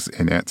cogs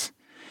in it.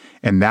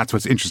 And that's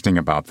what's interesting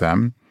about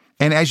them.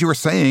 And as you were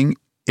saying,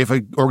 if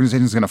an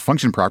organization is going to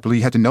function properly,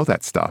 you have to know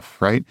that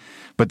stuff, right?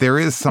 But there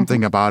is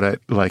something about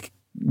it like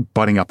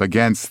butting up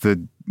against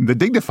the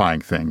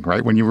dignifying thing,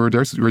 right? When you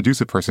reduce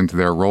a person to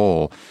their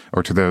role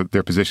or to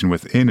their position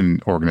within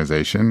an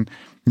organization,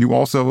 you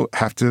also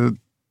have to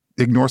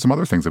ignore some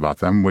other things about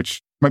them,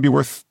 which might be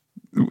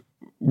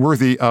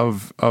worthy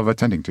of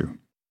attending to.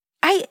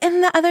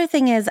 And the other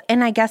thing is,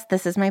 and I guess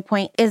this is my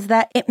point, is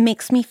that it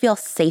makes me feel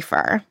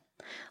safer.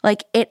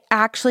 Like, it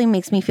actually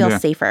makes me feel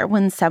safer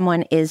when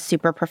someone is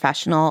super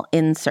professional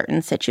in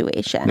certain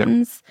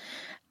situations.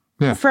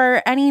 Yeah.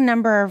 For any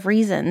number of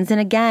reasons. And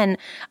again,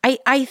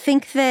 I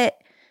think that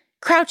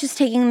Crouch is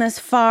taking this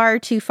far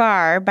too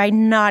far by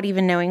not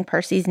even knowing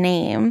Percy's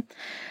name.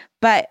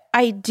 But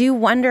I do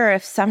wonder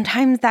if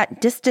sometimes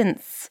that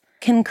distance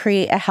can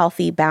create a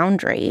healthy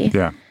boundary.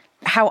 Yeah.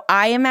 How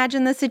I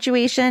imagine the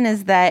situation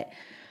is that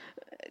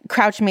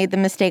Crouch made the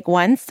mistake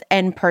once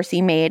and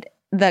Percy made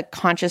the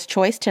conscious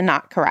choice to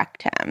not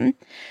correct him.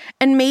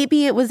 And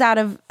maybe it was out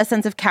of a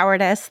sense of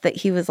cowardice that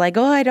he was like,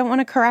 oh, I don't want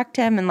to correct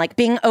him, and like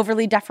being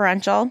overly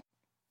deferential.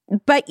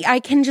 But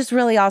I can just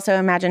really also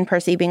imagine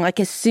Percy being like,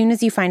 as soon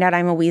as you find out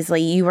I'm a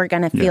Weasley, you are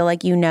going to feel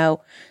like you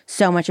know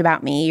so much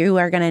about me. You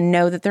are going to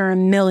know that there are a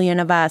million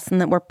of us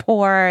and that we're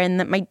poor and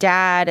that my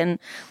dad and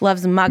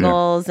loves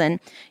muggles. And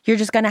you're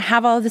just going to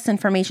have all of this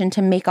information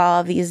to make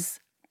all of these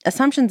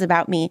assumptions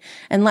about me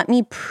and let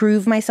me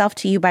prove myself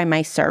to you by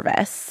my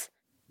service.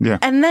 Yeah.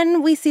 And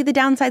then we see the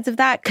downsides of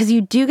that, because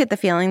you do get the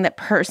feeling that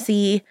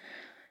Percy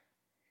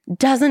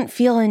doesn't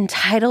feel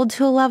entitled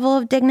to a level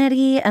of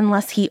dignity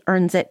unless he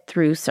earns it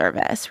through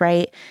service,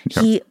 right?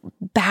 Yep. He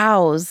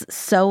bows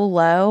so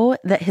low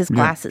that his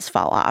glasses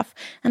fall off.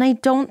 And I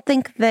don't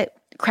think that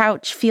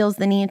Crouch feels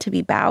the need to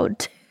be bowed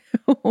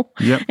to.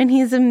 Yep. And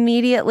he's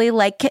immediately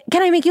like,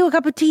 can I make you a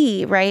cup of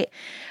tea, right?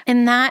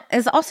 And that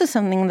is also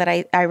something that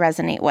I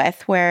resonate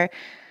with, where,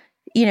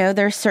 you know,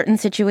 there's certain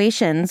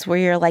situations where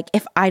you're like,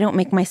 if I don't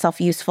make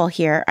myself useful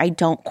here, I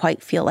don't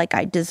quite feel like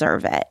I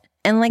deserve it.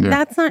 And like,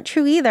 that's not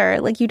true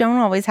either. Like, you don't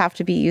always have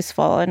to be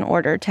useful in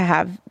order to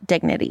have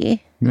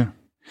dignity. Yeah.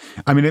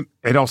 I mean,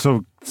 it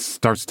also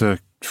starts to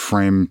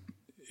frame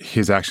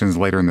his actions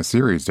later in the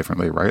series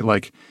differently, right?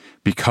 Like,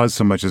 because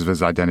so much of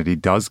his identity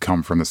does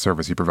come from the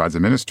service he provides the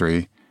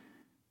ministry,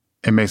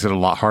 it makes it a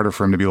lot harder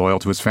for him to be loyal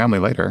to his family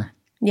later.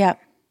 Yeah.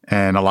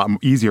 And a lot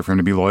easier for him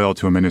to be loyal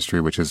to a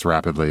ministry which is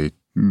rapidly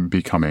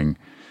becoming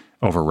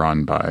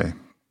overrun by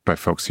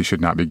folks he should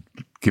not be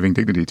giving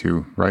dignity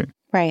to, right?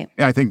 Right.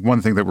 I think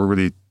one thing that we're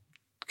really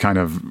kind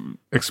of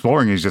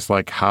exploring is just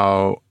like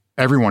how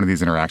every one of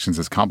these interactions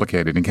is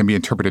complicated and can be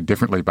interpreted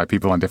differently by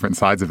people on different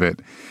sides of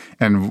it.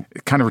 And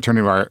kind of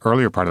returning to our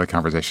earlier part of the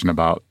conversation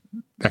about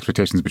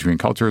expectations between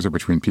cultures or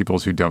between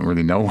peoples who don't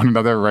really know one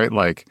another, right?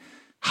 Like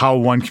how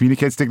one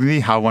communicates dignity,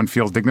 how one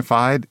feels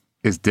dignified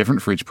is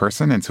different for each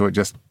person. And so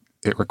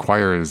it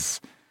requires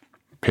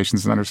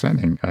patience and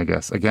understanding, I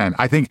guess. Again,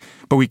 I think,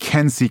 but we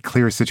can see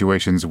clear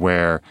situations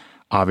where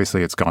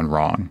obviously it's gone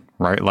wrong,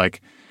 right?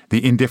 Like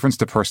the indifference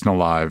to personal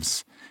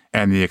lives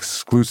and the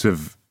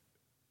exclusive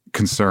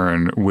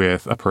concern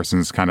with a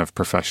person's kind of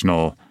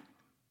professional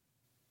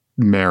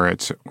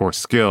merit or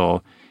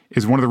skill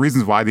is one of the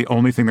reasons why the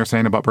only thing they're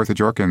saying about Bertha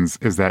Jorkins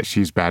is that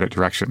she's bad at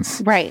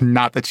directions. Right.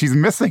 Not that she's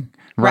missing,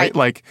 right?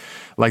 Like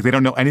they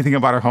don't know anything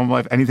about her home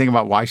life, anything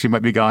about why she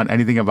might be gone,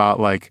 anything about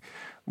like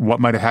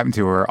what might have happened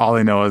to her. All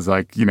they know is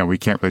like, you know, we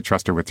can't really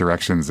trust her with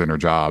directions in her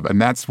job.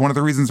 And that's one of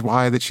the reasons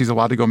why that she's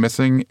allowed to go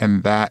missing,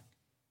 and that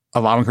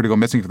allowing her to go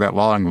missing for that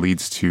long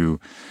leads to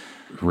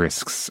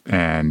risks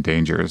and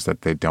dangers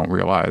that they don't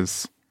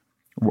realize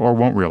or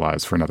won't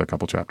realize for another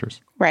couple chapters.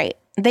 Right.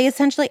 They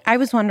essentially, I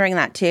was wondering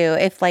that too,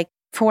 if like,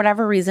 for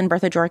whatever reason,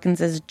 Bertha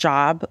Jorkins'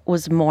 job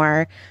was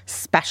more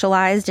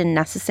specialized and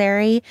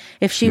necessary,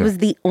 if she was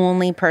the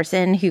only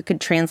person who could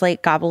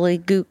translate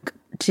gobbledygook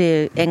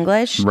to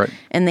English,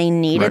 and they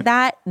needed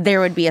that,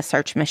 there would be a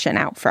search mission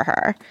out for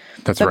her.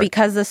 But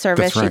because the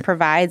service she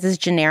provides is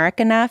generic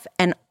enough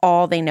and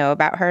all they know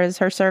about her is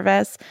her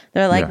service,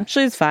 they're like,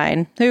 she's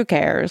fine. Who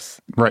cares?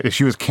 Right. If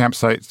she was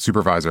campsite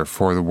supervisor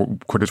for the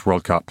Quidditch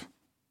World Cup,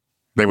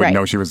 they would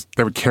know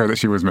they would care that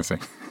she was missing.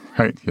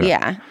 Right?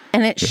 Yeah.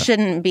 And it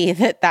shouldn't be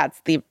that that's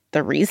the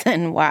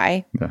reason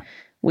why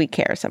we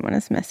care someone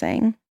is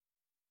missing.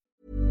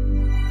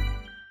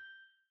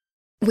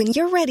 When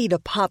you're ready to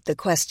pop the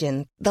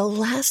question, the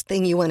last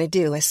thing you want to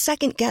do is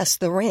second-guess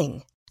the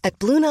ring. At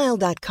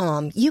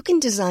BlueNile.com, you can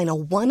design a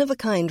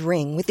one-of-a-kind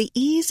ring with the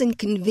ease and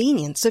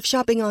convenience of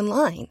shopping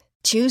online.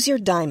 Choose your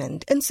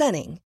diamond and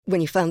setting. When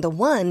you find the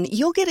one,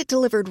 you'll get it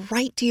delivered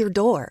right to your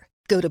door.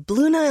 Go to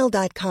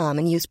BlueNile.com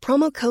and use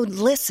promo code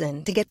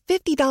LISTEN to get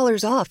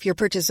 $50 off your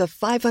purchase of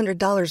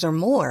 $500 or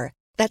more.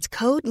 That's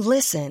code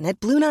LISTEN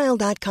at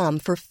BlueNile.com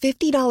for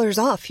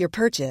 $50 off your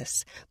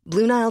purchase.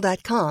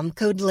 BlueNile.com,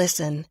 code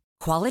LISTEN.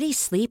 Quality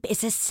sleep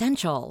is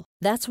essential.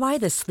 That's why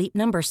the Sleep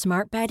Number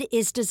Smart Bed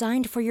is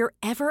designed for your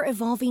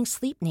ever-evolving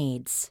sleep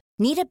needs.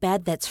 Need a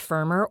bed that's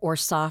firmer or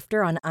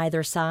softer on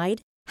either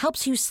side?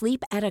 Helps you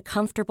sleep at a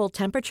comfortable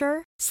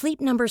temperature? Sleep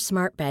Number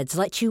Smart Beds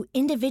let you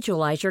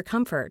individualize your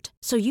comfort,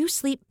 so you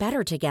sleep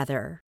better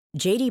together.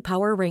 J.D.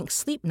 Power ranks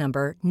Sleep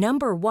Number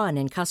number 1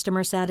 in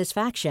customer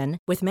satisfaction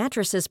with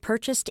mattresses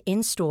purchased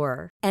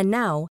in-store. And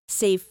now,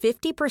 save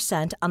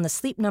 50% on the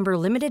Sleep Number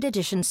Limited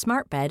Edition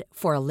Smart Bed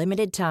for a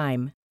limited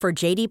time. For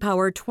J.D.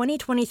 Power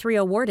 2023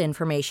 award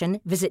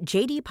information, visit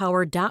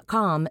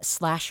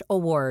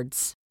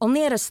jdpower.com/awards.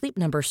 Only at a Sleep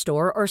Number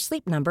store or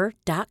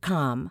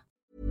sleepnumber.com.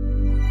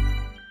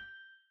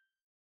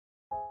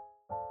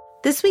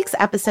 This week's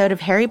episode of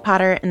Harry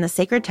Potter and the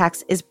Sacred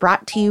Text is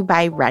brought to you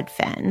by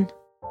Redfin.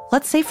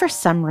 Let's say for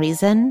some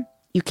reason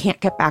you can't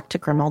get back to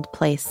Grimmauld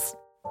Place,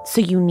 so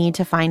you need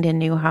to find a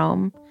new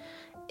home.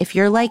 If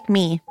you're like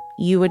me,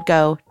 you would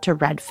go to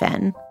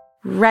Redfin.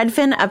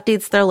 Redfin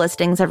updates their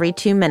listings every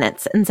 2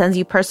 minutes and sends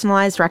you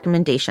personalized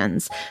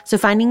recommendations, so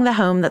finding the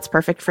home that's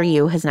perfect for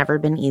you has never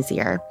been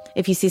easier.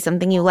 If you see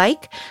something you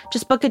like,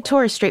 just book a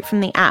tour straight from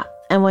the app.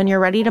 And when you're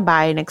ready to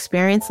buy, an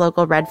experienced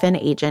local Redfin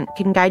agent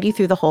can guide you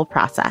through the whole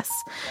process.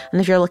 And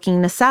if you're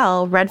looking to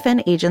sell,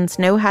 Redfin agents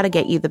know how to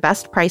get you the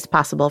best price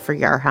possible for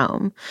your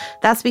home.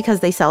 That's because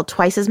they sell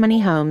twice as many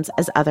homes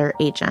as other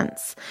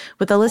agents.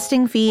 With a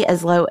listing fee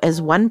as low as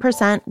 1%,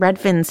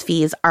 Redfin's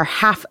fees are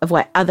half of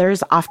what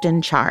others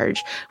often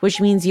charge, which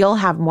means you'll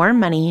have more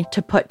money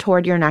to put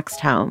toward your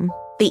next home.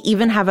 They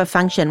even have a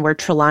function where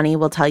Trelawney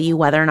will tell you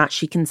whether or not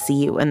she can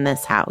see you in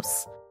this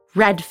house.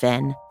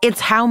 Redfin.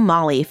 It's how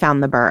Molly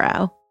found the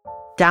burrow.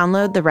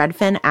 Download the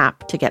Redfin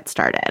app to get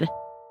started.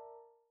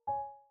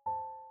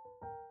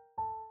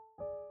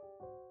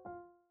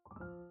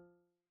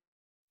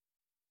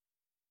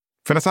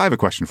 Vanessa, I have a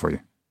question for you.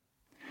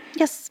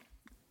 Yes.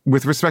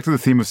 With respect to the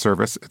theme of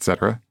service,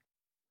 etc.,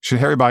 should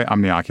Harry buy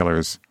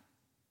omnioculars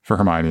for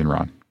Hermione and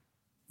Ron?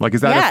 Like,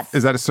 is that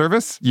is that a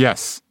service?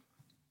 Yes.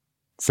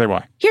 Say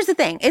why. Here's the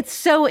thing. It's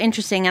so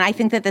interesting, and I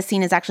think that the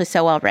scene is actually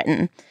so well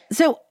written.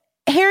 So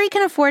Harry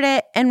can afford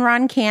it, and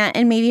Ron can't,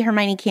 and maybe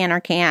Hermione can or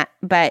can't,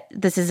 but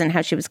this isn't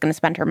how she was going to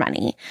spend her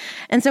money.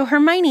 And so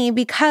Hermione,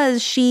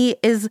 because she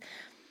is,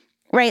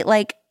 right,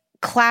 like,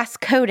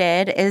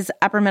 class-coded, is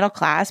upper middle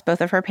class, both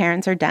of her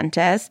parents are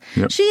dentists,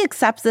 she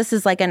accepts this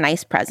as, like, a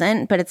nice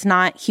present, but it's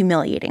not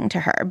humiliating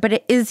to her. But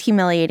it is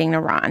humiliating to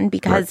Ron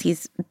because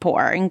he's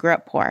poor and grew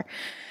up poor.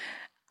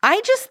 I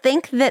just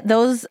think that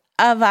those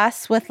of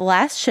us with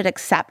less should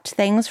accept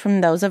things from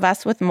those of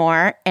us with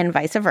more, and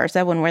vice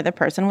versa. When we're the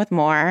person with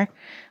more,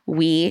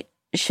 we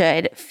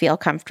should feel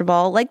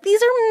comfortable. Like, these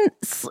are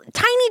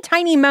tiny,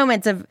 tiny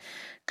moments of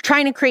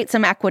trying to create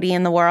some equity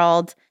in the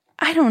world.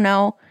 I don't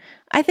know.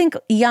 I think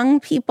young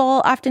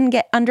people often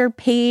get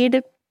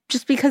underpaid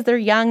just because they're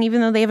young,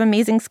 even though they have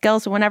amazing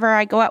skills. So whenever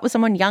I go out with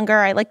someone younger,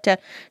 I like to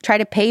try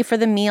to pay for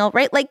the meal,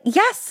 right? Like,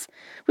 yes,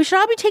 we should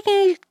all be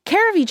taking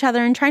care of each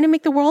other and trying to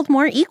make the world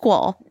more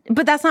equal.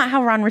 But that's not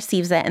how Ron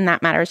receives it, and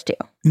that matters too.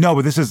 No,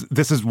 but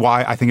this is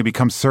why I think it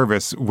becomes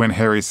service when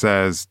Harry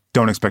says,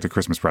 don't expect a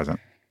Christmas present.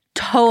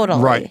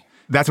 Totally. Right.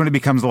 That's when it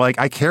becomes like,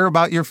 I care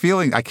about your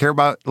feeling. I care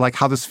about like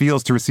how this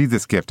feels to receive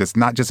this gift. It's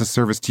not just a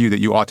service to you that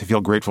you ought to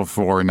feel grateful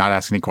for and not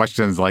ask any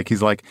questions. Like,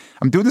 he's like,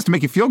 I'm doing this to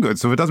make you feel good.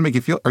 So if it doesn't make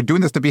you feel, or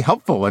doing this to be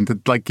helpful and to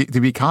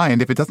be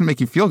kind. If it doesn't make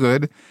you feel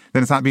good,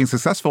 then it's not being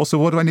successful. So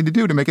what do I need to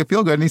do to make it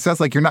feel good? And he says,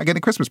 like, you're not getting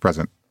a Christmas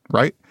present,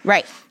 right?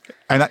 Right.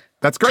 And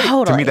that's great.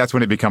 Totally. To me, that's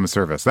when it becomes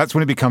service. That's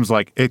when it becomes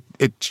like,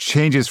 it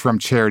changes from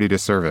charity to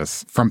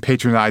service, from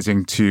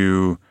patronizing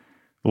to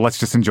let's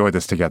just enjoy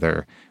this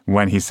together.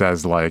 When he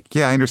says like,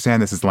 yeah, I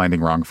understand this is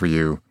landing wrong for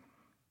you.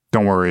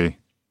 Don't worry.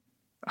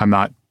 I'm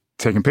not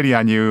taking pity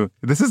on you.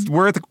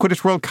 We're at the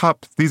Quidditch World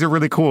Cup. These are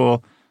really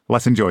cool.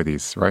 Let's enjoy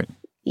these, right?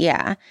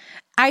 Yeah.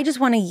 I just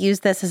want to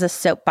use this as a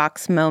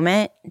soapbox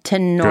moment to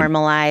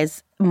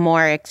normalize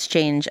more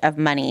exchange of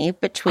money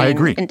between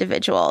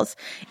individuals.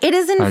 It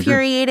is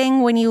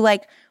infuriating when you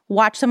like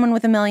watch someone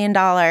with $1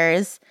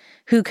 million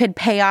who could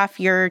pay off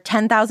your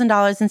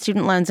 $10,000 in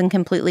student loans and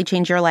completely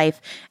change your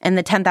life, and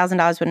the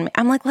 $10,000 wouldn't.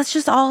 I'm like, let's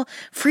just all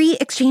free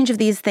exchange of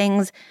these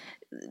things,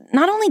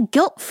 not only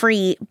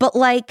guilt-free, but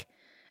like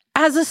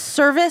as a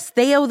service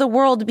they owe the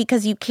world,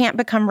 because you can't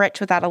become rich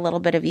without a little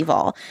bit of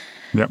evil.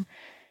 Yep.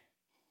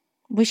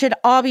 We should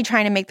all be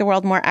trying to make the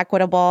world more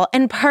equitable.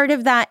 And part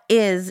of that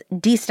is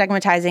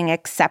destigmatizing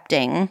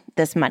accepting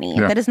this money.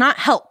 Yeah. That is not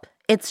help.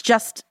 It's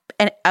just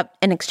an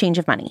exchange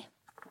of money.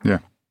 Yeah.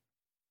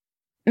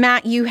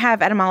 Matt, you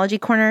have Etymology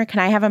Corner. Can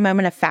I have a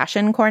moment of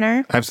Fashion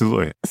Corner?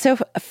 Absolutely. So,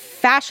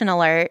 fashion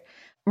alert.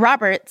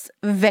 Robert's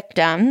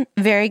victim,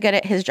 very good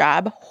at his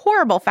job,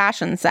 horrible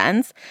fashion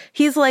sense.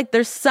 He's like,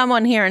 there's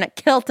someone here in a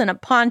kilt and a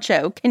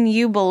poncho. Can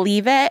you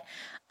believe it?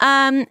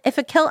 If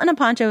a kilt and a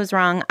poncho is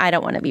wrong, I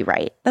don't want to be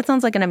right. That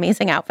sounds like an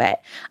amazing outfit.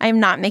 I am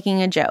not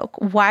making a joke.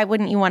 Why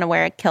wouldn't you want to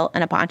wear a kilt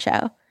and a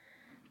poncho?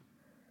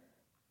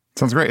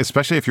 Sounds great,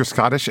 especially if you're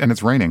Scottish and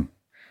it's raining.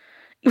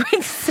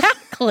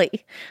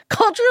 Exactly.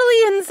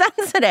 Culturally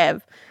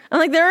insensitive. I'm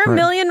like, there are a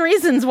million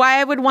reasons why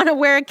I would want to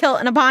wear a kilt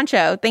and a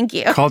poncho. Thank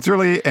you.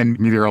 Culturally and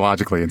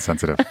meteorologically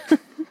insensitive.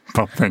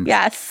 Both things.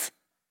 Yes.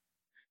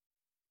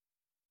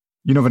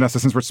 You know, Vanessa,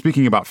 since we're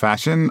speaking about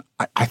fashion,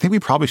 I think we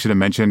probably should have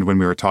mentioned when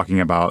we were talking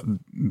about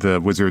the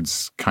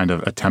Wizards' kind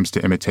of attempts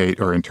to imitate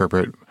or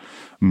interpret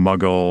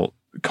Muggle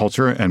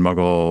culture and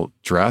Muggle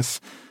dress,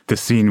 the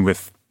scene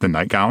with the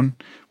nightgown,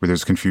 where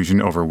there's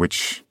confusion over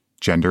which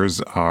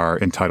genders are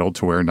entitled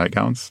to wear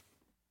nightgowns.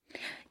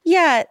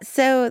 Yeah,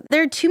 so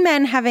there are two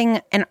men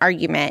having an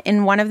argument,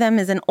 and one of them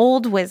is an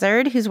old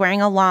wizard who's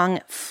wearing a long,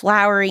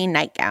 flowery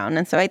nightgown.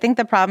 And so I think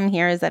the problem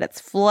here is that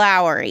it's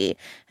flowery,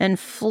 and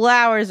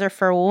flowers are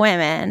for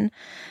women.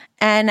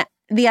 And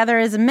the other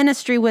is a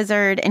ministry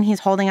wizard, and he's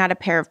holding out a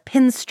pair of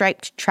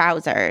pinstriped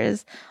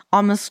trousers,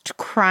 almost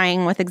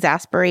crying with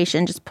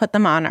exasperation. Just put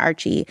them on,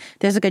 Archie.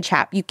 There's a good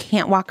chap. You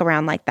can't walk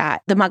around like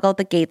that. The Muggle at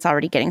the gate's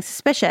already getting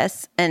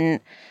suspicious, and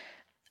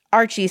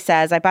Archie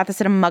says, I bought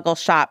this at a Muggle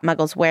shop.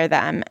 Muggles wear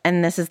them.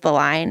 And this is the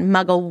line,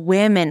 Muggle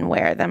women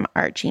wear them,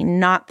 Archie,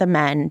 not the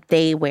men.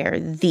 They wear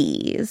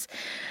these.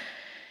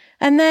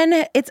 And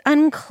then it's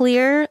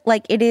unclear,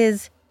 like it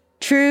is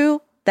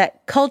true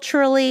that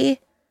culturally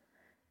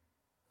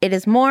it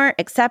is more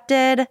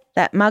accepted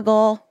that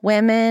Muggle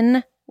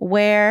women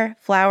wear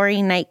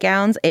flowery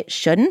nightgowns. It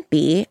shouldn't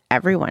be.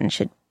 Everyone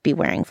should be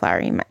wearing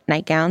flowery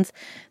nightgowns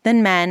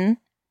than men.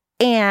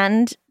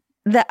 And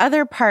the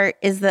other part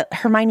is that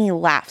Hermione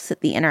laughs at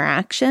the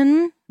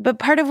interaction. But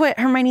part of what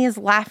Hermione is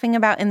laughing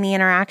about in the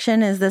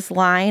interaction is this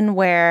line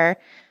where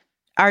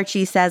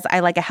Archie says,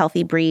 I like a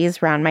healthy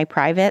breeze around my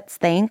privates,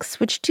 thanks.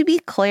 Which, to be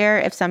clear,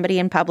 if somebody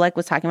in public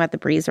was talking about the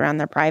breeze around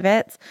their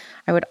privates,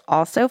 I would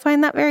also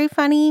find that very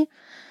funny.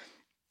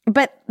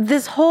 But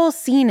this whole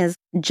scene is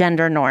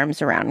gender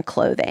norms around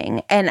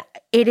clothing. And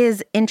it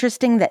is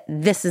interesting that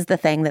this is the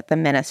thing that the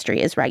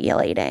ministry is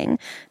regulating.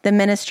 The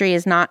ministry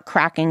is not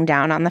cracking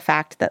down on the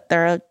fact that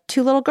there are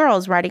two little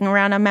girls riding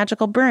around on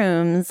magical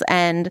brooms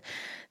and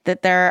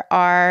that there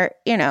are,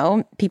 you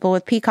know, people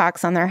with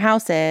peacocks on their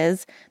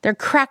houses. They're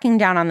cracking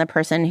down on the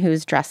person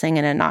who's dressing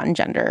in a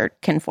non-gender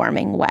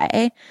conforming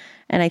way.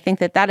 And I think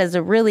that that is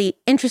a really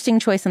interesting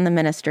choice in the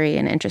ministry,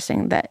 and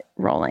interesting that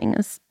Rowling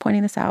is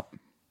pointing this out.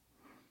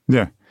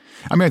 Yeah.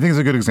 I mean, I think it's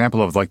a good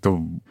example of like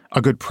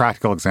a good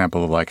practical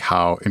example of like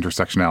how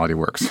intersectionality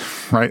works,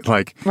 right?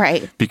 Like,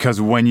 right.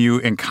 Because when you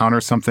encounter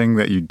something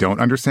that you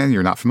don't understand,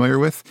 you're not familiar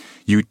with,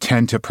 you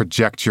tend to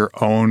project your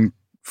own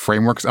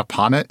frameworks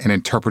upon it and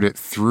interpret it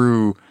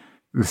through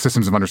the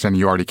systems of understanding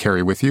you already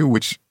carry with you,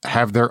 which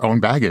have their own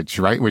baggage,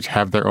 right? Which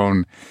have their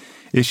own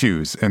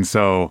issues. And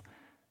so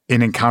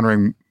in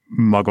encountering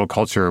Muggle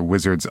culture,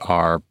 wizards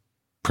are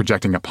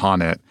projecting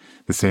upon it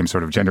the same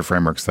sort of gender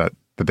frameworks that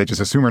they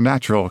just assume are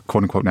natural,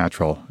 quote unquote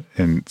natural,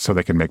 and so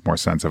they can make more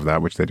sense of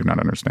that, which they do not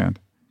understand.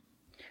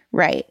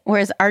 Right.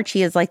 Whereas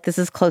Archie is like, this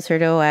is closer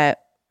to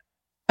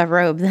a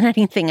robe than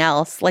anything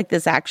else. Like,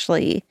 this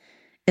actually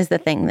is the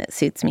thing that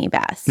suits me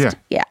best. Yeah.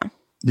 Yeah.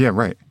 Yeah,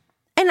 right.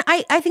 And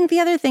I think the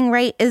other thing,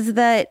 right, is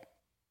that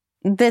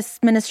this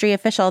ministry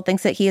official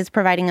thinks that he is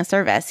providing a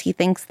service. He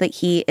thinks that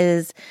he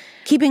is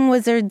keeping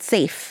wizards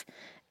safe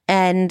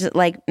and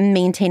like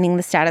maintaining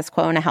the status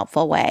quo in a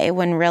helpful way,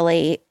 when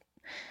really,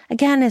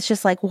 again, it's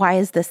just like, why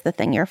is this the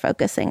thing you're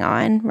focusing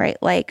on, right?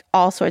 Like,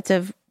 all sorts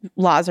of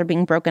laws are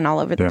being broken all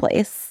over the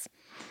place.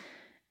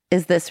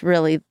 Is this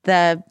really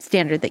the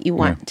standard that you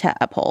want to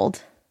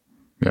uphold?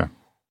 Yeah.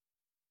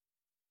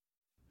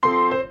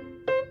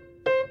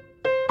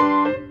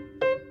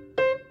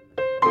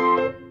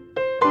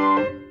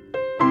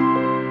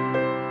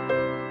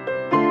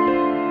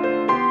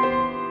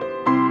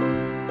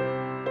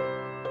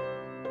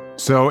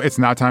 So it's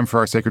now time for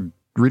our sacred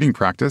reading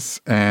practice.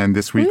 And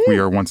this week we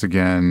are once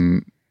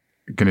again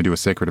going to do a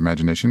sacred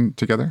imagination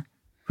together.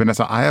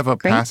 Vanessa, I have a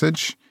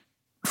passage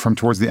from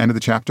towards the end of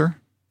the chapter.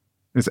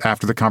 It's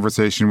after the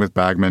conversation with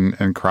Bagman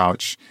and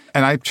Crouch.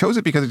 And I chose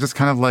it because it's just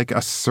kind of like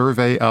a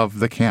survey of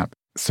the camp.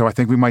 So I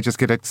think we might just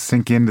get to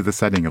sink into the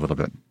setting a little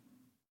bit.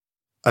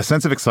 A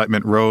sense of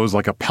excitement rose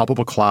like a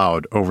palpable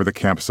cloud over the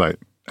campsite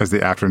as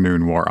the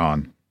afternoon wore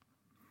on.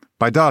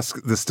 By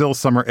dusk, the still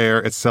summer air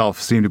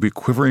itself seemed to be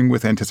quivering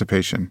with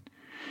anticipation.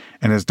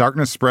 And as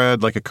darkness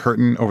spread like a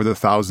curtain over the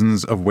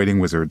thousands of waiting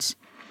wizards,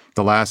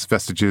 the last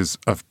vestiges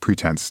of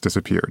pretense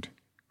disappeared.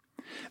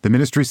 The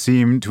ministry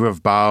seemed to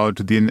have bowed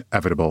to the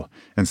inevitable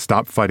and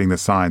stopped fighting the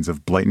signs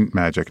of blatant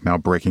magic now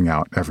breaking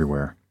out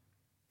everywhere.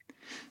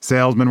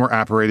 Salesmen were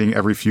apparating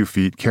every few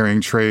feet,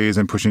 carrying trays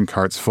and pushing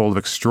carts full of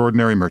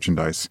extraordinary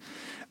merchandise.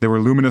 There were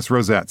luminous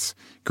rosettes,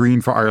 green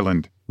for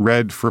Ireland,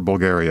 red for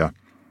Bulgaria,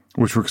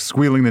 which were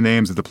squealing the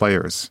names of the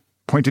players.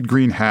 Pointed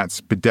green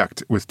hats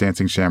bedecked with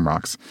dancing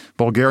shamrocks,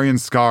 Bulgarian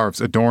scarves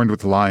adorned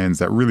with lions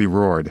that really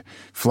roared,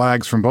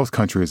 flags from both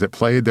countries that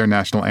played their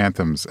national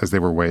anthems as they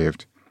were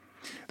waved.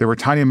 There were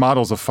tiny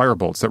models of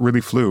firebolts that really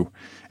flew,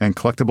 and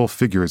collectible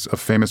figures of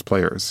famous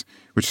players,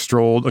 which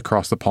strolled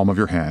across the palm of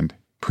your hand,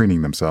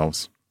 preening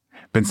themselves.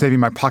 "Been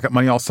saving my pocket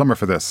money all summer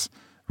for this,"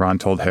 Ron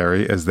told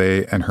Harry as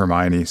they and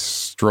Hermione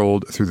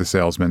strolled through the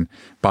salesmen,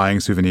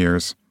 buying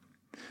souvenirs.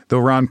 Though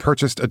Ron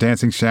purchased a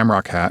dancing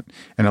shamrock hat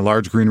and a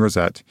large green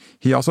rosette,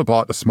 he also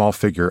bought a small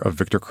figure of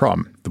Victor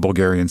Krum, the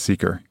Bulgarian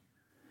seeker.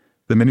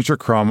 The miniature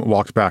Krum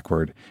walked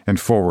backward and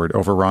forward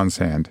over Ron's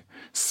hand,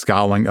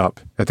 scowling up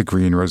at the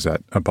green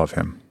rosette above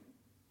him.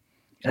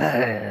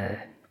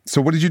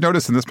 So what did you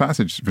notice in this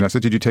passage, Vanessa?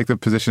 Did you take the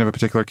position of a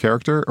particular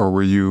character, or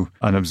were you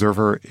an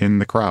observer in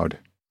the crowd?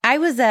 I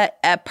was a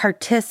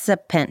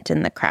participant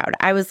in the crowd.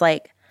 I was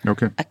like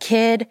a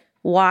kid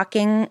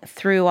walking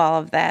through all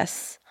of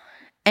this.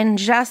 And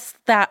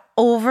just that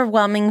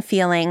overwhelming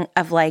feeling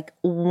of like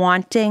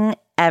wanting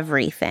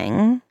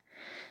everything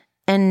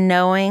and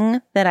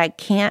knowing that I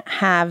can't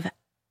have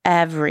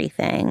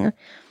everything.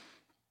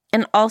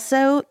 And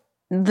also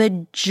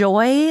the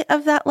joy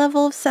of that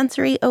level of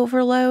sensory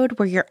overload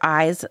where your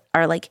eyes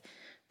are like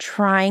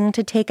trying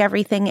to take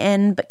everything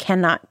in but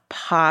cannot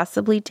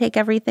possibly take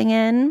everything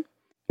in.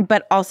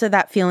 But also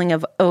that feeling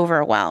of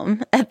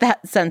overwhelm at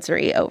that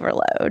sensory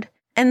overload.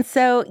 And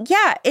so,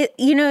 yeah,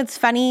 it's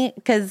funny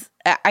because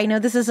I know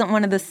this isn't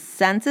one of the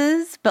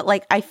senses, but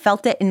like I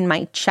felt it in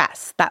my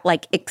chest, that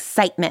like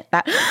excitement,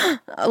 that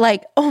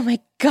like, oh my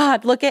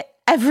God, look at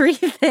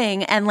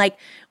everything. And like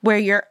where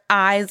your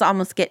eyes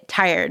almost get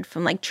tired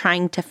from like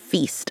trying to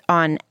feast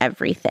on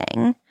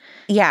everything.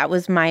 Yeah, it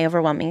was my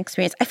overwhelming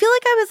experience. I feel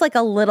like I was like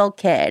a little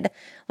kid,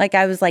 like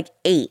I was like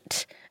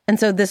 8. And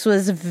so this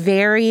was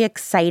very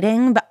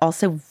exciting, but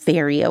also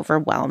very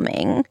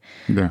overwhelming.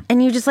 Yeah.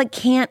 And you just like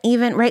can't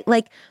even, right?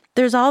 Like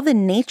there's all the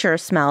nature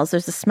smells.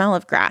 There's the smell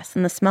of grass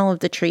and the smell of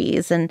the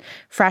trees and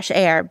fresh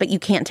air, but you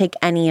can't take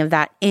any of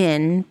that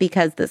in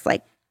because this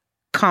like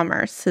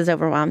commerce has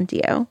overwhelmed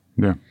you.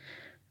 Yeah.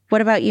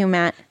 What about you,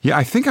 Matt? Yeah,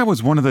 I think I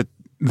was one of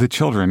the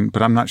children,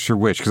 but I'm not sure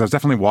which, because I was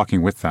definitely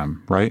walking with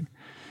them, right?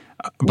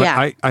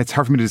 But it's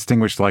hard for me to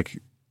distinguish, like,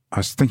 I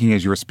was thinking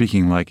as you were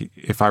speaking, like,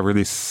 if I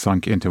really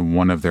sunk into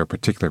one of their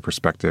particular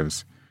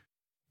perspectives.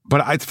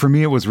 But for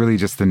me, it was really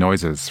just the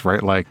noises,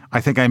 right? Like, I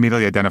think I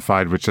immediately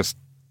identified with just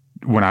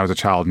when I was a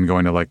child and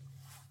going to, like,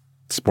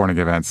 sporting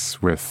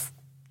events with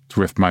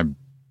my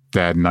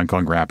dad and uncle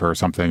and grandpa or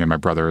something, and my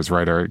brothers,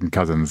 right, or and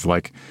cousins,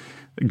 like,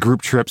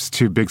 group trips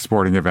to big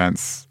sporting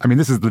events. I mean,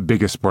 this is the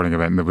biggest sporting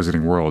event in the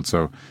Wizarding world,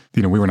 so,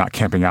 we were not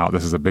camping out.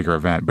 This is a bigger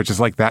event. But just,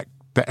 like, the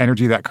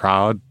energy of that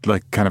crowd,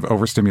 like, kind of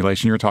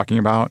overstimulation you were talking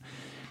about,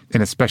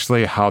 and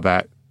especially how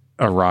that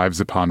arrives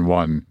upon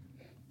one.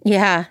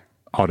 Yeah.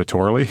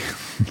 Auditorily.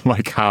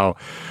 Like how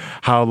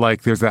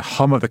like there's that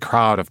hum of the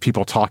crowd of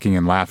people talking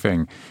and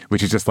laughing,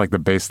 which is just like the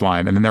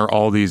baseline. And then there are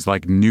all these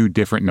like new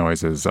different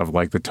noises of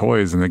like the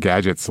toys and the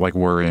gadgets like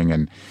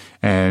whirring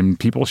and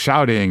people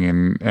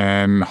shouting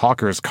and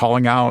hawkers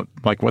calling out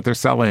like what they're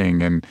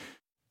selling, and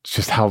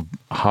just how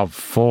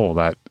full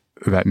that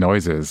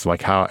noise is,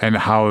 like how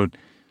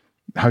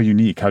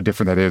unique, how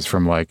different that is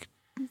from like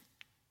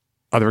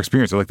other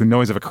experiences. Like the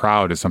noise of a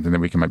crowd is something that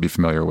we might be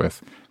familiar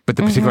with. But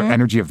the particular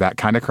energy of that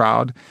kind of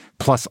crowd,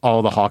 plus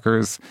all the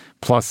hawkers,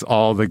 plus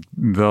all the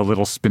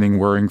little spinning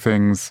whirring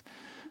things.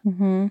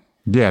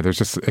 Yeah, you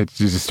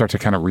just start to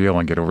kind of reel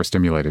and get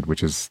overstimulated,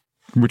 which is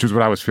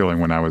what I was feeling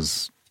when I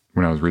was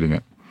reading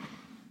it.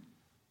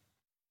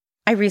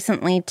 I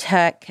recently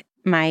took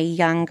my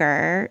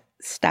younger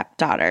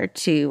stepdaughter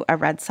to a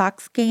Red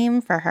Sox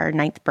game for her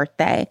 9th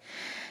birthday.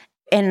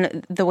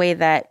 And the way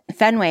that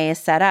Fenway is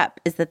set up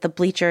is that the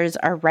bleachers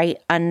are right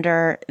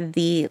under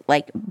the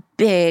like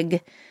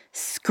big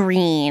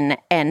screen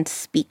and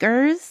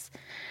speakers.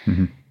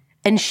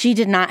 And she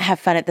did not have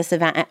fun at this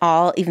event at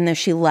all, even though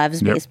she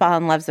loves baseball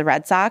and loves the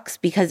Red Sox,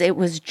 because it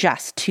was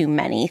just too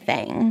many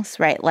things,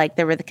 right? Like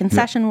there were the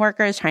concession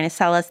workers trying to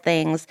sell us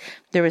things.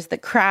 There was the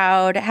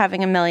crowd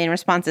having a million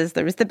responses.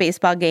 There was the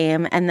baseball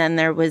game. And then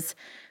there was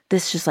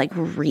this just like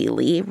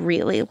really,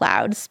 really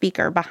loud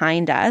speaker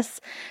behind us.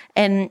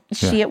 And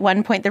she, at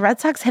one point, the Red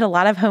Sox hit a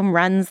lot of home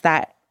runs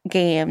that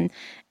game.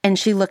 And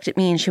she looked at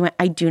me and she went,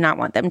 I do not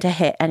want them to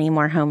hit any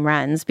more home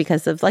runs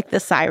because of like the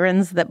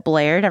sirens that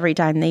blared every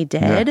time they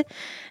did.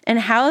 And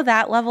how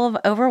that level of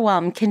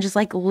overwhelm can just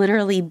like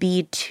literally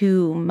be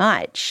too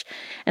much.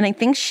 And I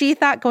think she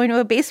thought going to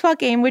a baseball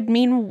game would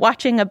mean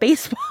watching a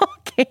baseball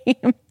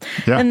game.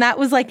 And that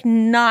was like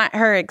not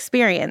her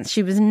experience.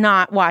 She was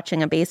not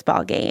watching a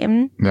baseball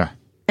game.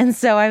 And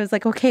so I was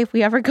like, okay, if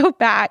we ever go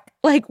back,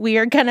 like we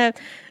are going to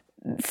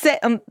sit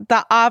on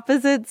the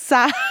opposite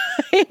side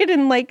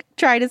and like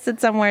try to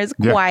sit somewhere as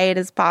quiet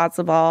as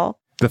possible.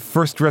 The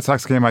first Red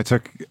Sox game I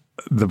took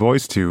the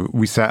boys to,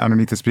 we sat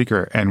underneath the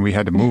speaker and we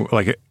had to move.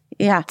 Like,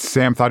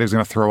 Sam thought he was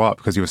going to throw up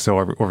because he was so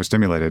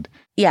overstimulated.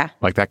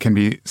 Like that can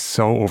be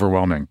so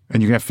overwhelming,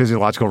 and you can have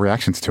physiological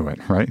reactions to it,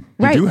 right?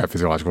 You do have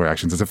physiological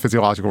reactions. It's a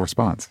physiological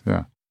response.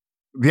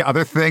 The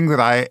other thing that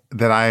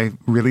I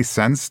really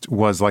sensed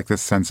was like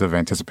this sense of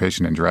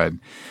anticipation and dread,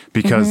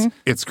 because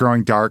it's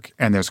growing dark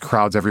and there's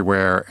crowds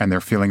everywhere and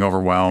they're feeling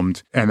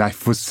overwhelmed. And I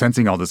was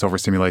sensing all this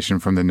overstimulation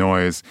from the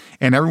noise,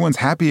 and everyone's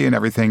happy and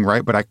everything,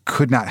 right? But I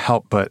could not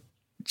help but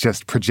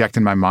just project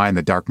in my mind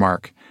the dark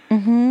mark,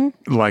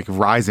 like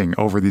rising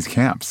over these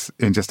camps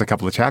in just a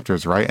couple of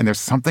chapters, right? And there's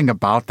something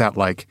about that,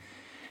 like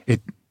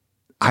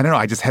I don't know,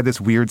 I just had this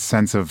weird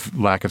sense of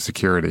lack of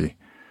security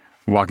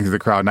walking through the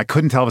crowd. And I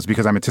couldn't tell if it's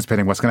because I'm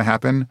anticipating what's going to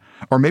happen.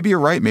 Or maybe you're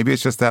right. Maybe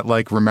it's just that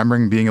like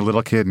remembering being a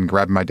little kid and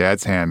grabbing my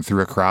dad's hand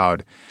through a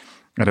crowd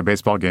at a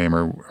baseball game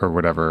or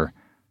whatever,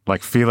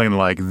 like feeling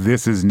like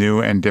this is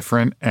new and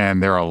different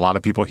and there are a lot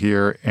of people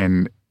here,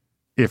 and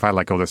if I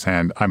let go of this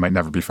hand, I might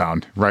never be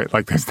found, right?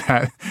 Like there's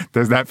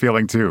that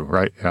feeling too,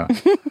 right?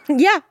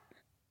 Yeah.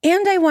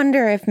 And I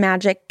wonder if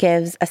magic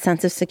gives a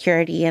sense of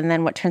security and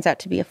then what turns out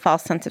to be a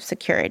false sense of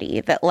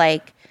security, that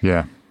like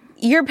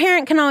your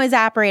parent can always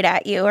operate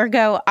at you or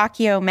go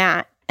Accio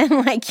Matt, and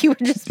like you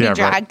would just be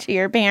dragged to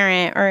your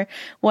parent or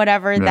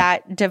whatever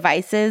that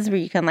device is where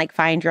you can like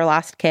find your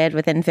lost kid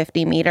within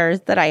 50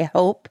 meters that I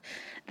hope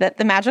that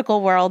the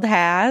magical world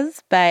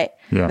has. But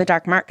the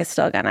dark mark is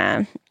still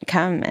gonna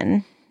come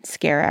and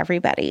scare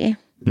everybody.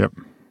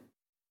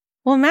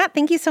 Well, Matt,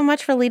 thank you so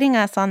much for leading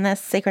us on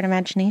this Sacred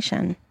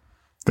Imagination.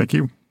 Thank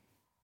you.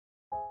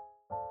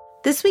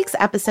 This week's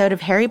episode of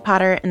Harry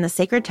Potter and the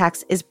Sacred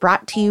Text is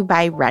brought to you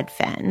by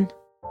Redfin.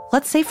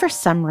 Let's say for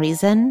some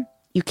reason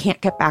you can't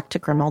get back to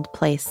Grimmauld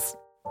Place,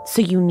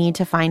 so you need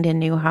to find a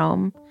new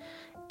home.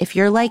 If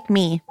you're like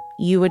me,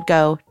 you would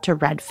go to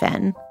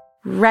Redfin.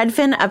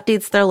 Redfin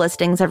updates their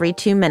listings every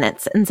 2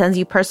 minutes and sends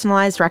you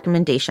personalized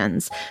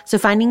recommendations, so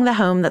finding the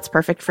home that's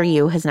perfect for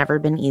you has never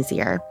been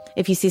easier.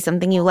 If you see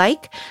something you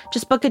like,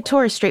 just book a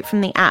tour straight from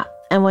the app.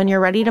 And when you're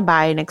ready to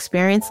buy, an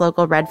experienced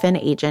local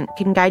Redfin agent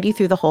can guide you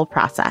through the whole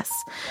process.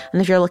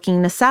 And if you're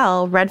looking to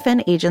sell,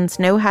 Redfin agents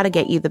know how to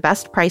get you the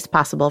best price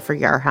possible for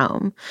your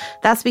home.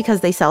 That's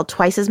because they sell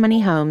twice as many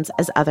homes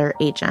as other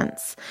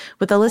agents.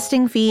 With a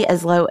listing fee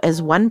as low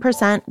as 1%,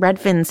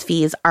 Redfin's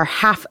fees are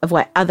half of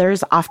what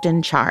others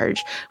often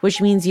charge, which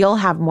means you'll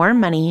have more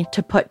money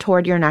to put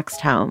toward your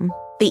next home.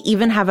 They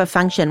even have a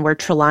function where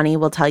Trelawney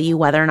will tell you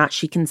whether or not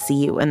she can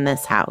see you in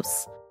this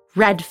house.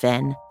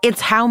 Redfin.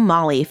 It's how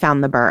Molly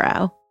found the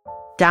burrow.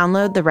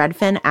 Download the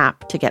Redfin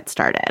app to get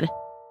started.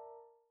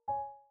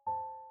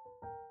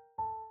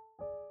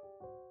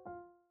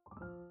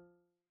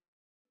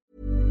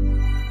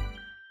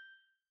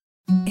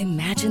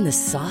 Imagine the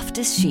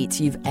softest sheets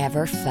you've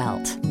ever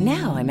felt.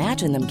 Now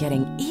imagine them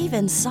getting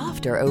even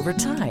softer over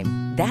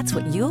time. That's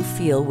what you'll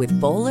feel with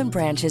Boll &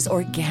 Branch's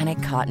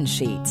organic cotton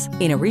sheets.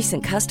 In a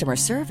recent customer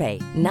survey,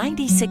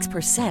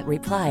 96%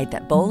 replied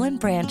that Boll &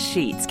 Branch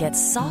sheets get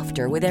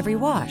softer with every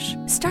wash.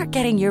 Start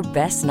getting your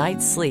best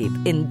night's sleep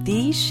in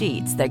these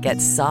sheets that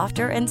get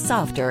softer and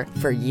softer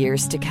for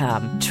years to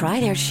come. Try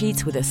their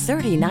sheets with a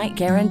 30-night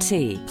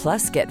guarantee.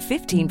 Plus, get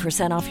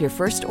 15% off your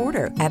first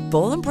order at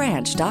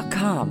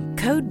bollandbranch.com.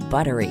 Code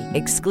BUTTERY.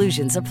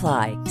 Exclusions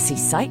apply. See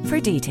site for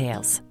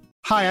details.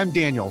 Hi, I'm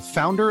Daniel,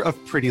 founder of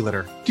Pretty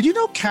Litter. Did you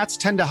know cats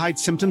tend to hide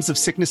symptoms of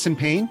sickness and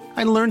pain?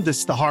 I learned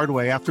this the hard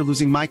way after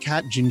losing my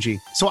cat, Gingy.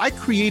 So I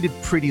created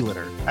Pretty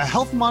Litter, a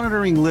health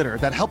monitoring litter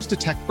that helps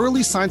detect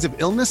early signs of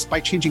illness by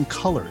changing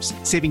colors,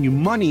 saving you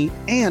money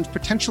and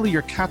potentially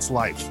your cat's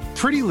life.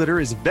 Pretty Litter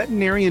is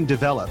veterinarian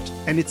developed,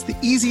 and it's the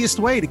easiest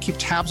way to keep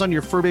tabs on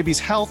your fur baby's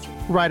health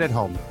right at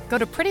home. Go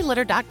to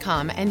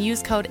prettylitter.com and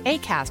use code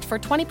ACAST for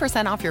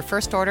 20% off your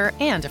first order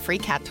and a free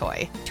cat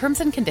toy.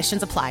 Terms and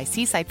conditions apply.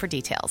 See site for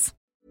details.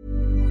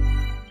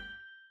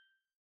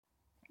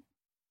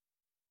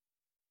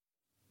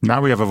 Now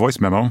we have a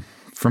voice memo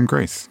from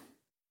Grace.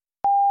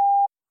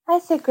 Hi,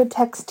 Sacred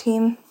Text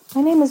team.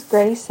 My name is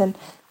Grace, and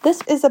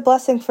this is a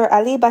blessing for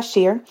Ali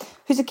Bashir,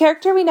 who's a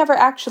character we never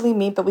actually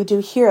meet, but we do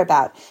hear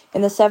about.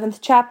 In the 7th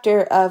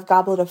chapter of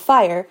Goblet of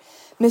Fire,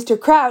 Mr.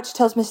 Crouch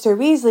tells Mr.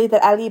 Weasley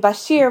that Ali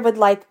Bashir would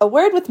like a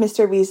word with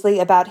Mr.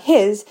 Weasley about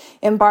his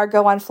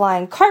embargo on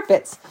flying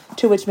carpets,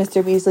 to which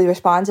Mr. Weasley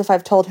responds, if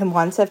I've told him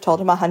once, I've told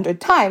him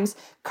 100 times.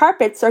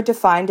 Carpets are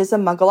defined as a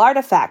Muggle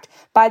artifact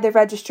by the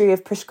Registry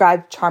of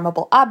Prescribed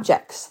Charmable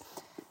Objects.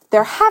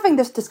 They're having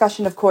this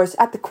discussion, of course,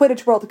 at the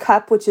Quidditch World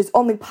Cup, which is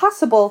only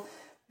possible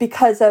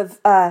because of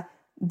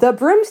the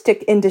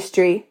broomstick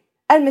industry,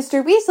 and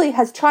Mr. Weasley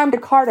has charmed a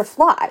car to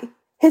fly.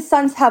 His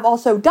sons have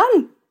also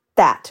done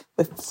that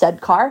with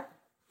said car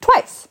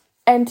twice.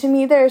 And to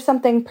me, there is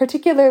something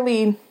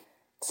particularly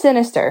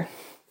sinister,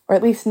 or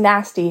at least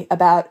nasty,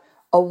 about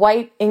a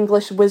white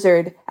English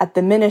wizard at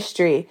the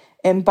Ministry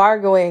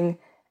embargoing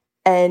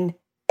an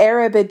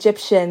Arab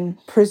Egyptian,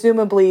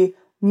 presumably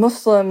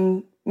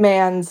Muslim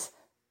man's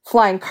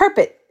flying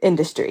carpet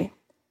industry.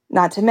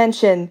 Not to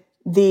mention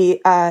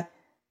the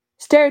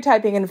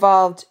stereotyping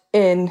involved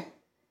in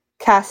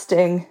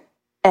casting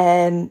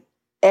an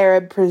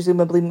Arab,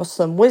 presumably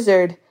Muslim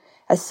wizard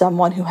as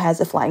someone who has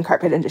a flying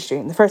carpet industry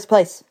in the first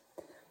place.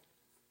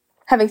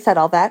 Having said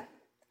all that,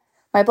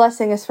 my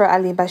blessing is for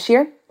Ali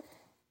Bashir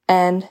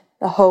and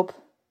the hope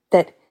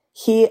that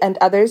he and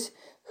others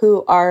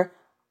who are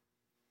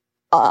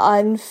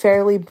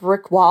unfairly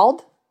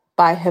brick-walled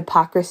by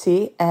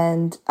hypocrisy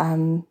and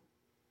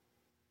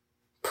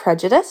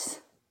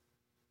prejudice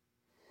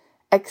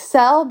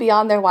excel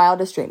beyond their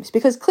wildest dreams,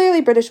 because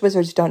clearly British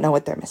wizards don't know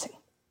what they're missing.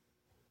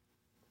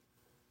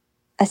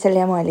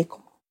 Assalamu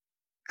alaikum.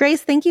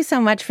 Grace, thank you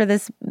so much for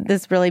this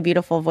really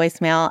beautiful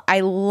voicemail. I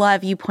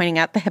love you pointing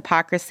out the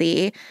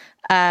hypocrisy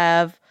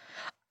of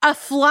a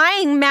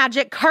flying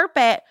magic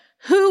carpet.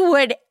 Who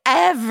would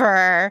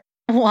ever?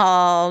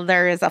 Well,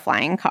 there is a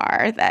flying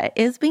car that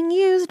is being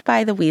used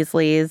by the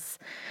Weasleys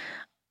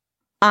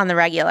on the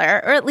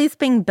regular, or at least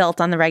being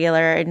built on the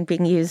regular and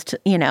being used,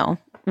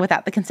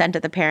 without the consent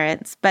of the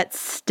parents. But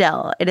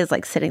still, it is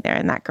like sitting there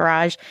in that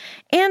garage.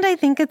 And I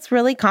think it's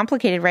really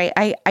complicated, right?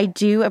 I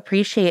do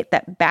appreciate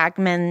that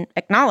Bagman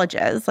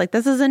acknowledges,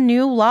 this is a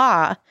new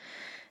law.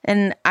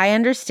 And I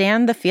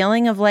understand the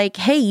feeling of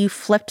hey, you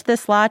flipped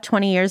this law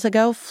 20 years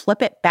ago,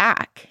 flip it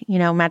back.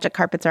 Magic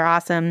carpets are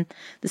awesome.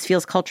 This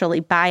feels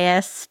culturally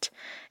biased.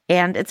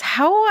 And it's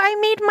how I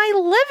made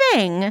my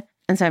living.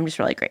 And so I'm just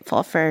really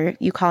grateful for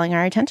you calling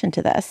our attention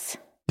to this.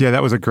 Yeah,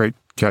 that was a great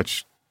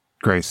catch,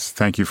 Grace.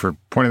 Thank you for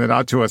pointing that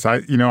out to us. I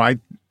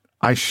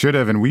should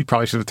have, and we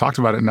probably should have talked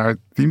about it in our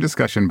theme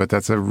discussion, but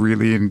that's a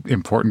really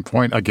important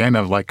point, again,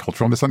 of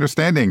cultural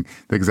misunderstanding.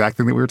 The exact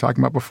thing that we were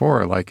talking about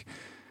before.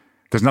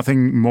 There's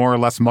nothing more or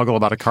less Muggle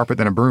about a carpet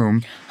than a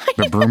broom.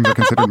 But brooms are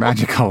considered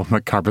magical,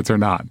 but carpets are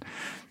not,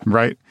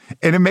 right?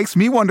 And it makes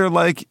me wonder,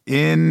 among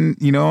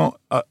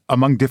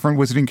different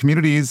wizarding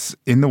communities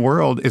in the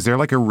world, is there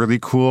a really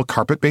cool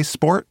carpet-based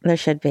sport? There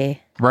should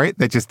be. Right?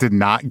 That just did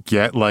not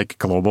get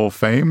global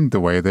fame the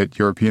way that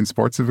European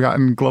sports have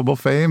gotten global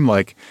fame.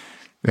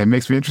 It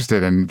makes me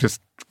interested and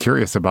just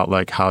curious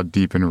about how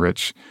deep and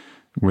rich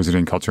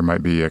wizarding culture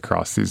might be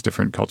across these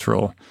different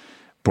cultural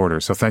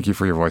borders. So thank you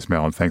for your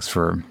voicemail, and thanks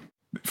for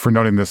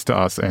noting this to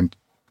us and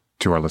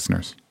to our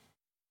listeners.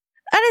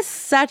 That is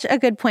such a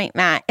good point,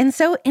 Matt. And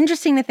so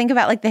interesting to think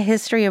about the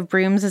history of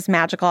brooms as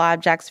magical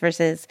objects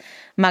versus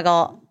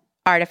Muggle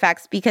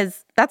artifacts,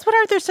 because that's what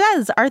Arthur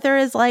says. Arthur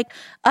is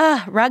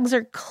rugs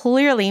are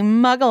clearly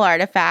Muggle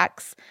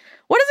artifacts.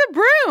 What is a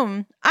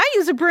broom? I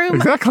use a broom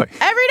exactly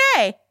every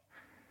day.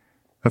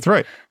 That's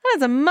right. That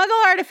is a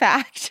Muggle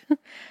artifact.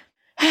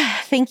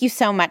 Thank you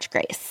so much,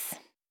 Grace.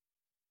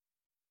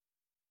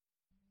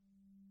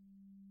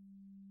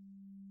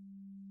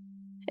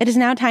 It is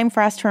now time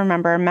for us to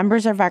remember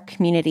members of our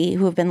community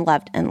who have been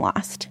loved and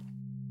lost.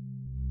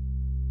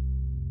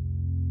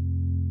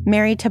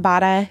 Mary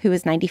Tabata, who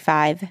is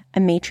 95, a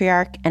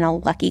matriarch and a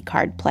lucky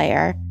card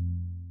player.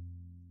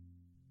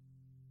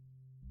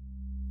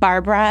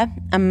 Barbara,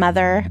 a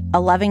mother, a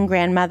loving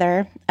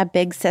grandmother, a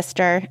big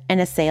sister,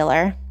 and a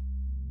sailor.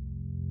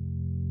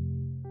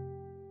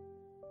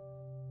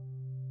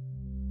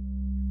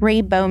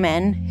 Ray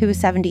Bowman, who is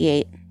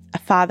 78, a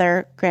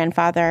father,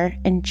 grandfather,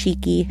 and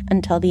cheeky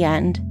until the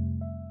end.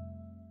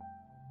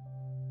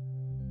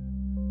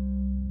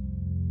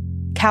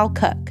 Cal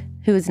Cook,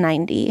 who is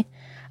 90,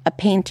 a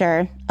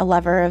painter, a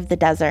lover of the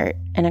desert,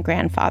 and a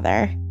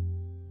grandfather.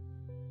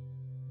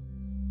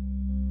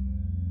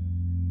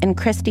 and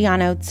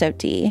Cristiano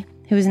Zotti,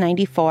 who is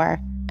 94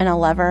 and a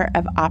lover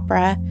of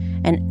opera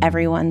and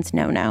everyone's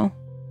no-no.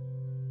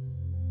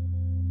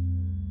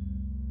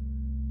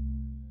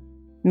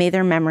 May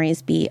their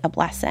memories be a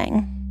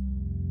blessing.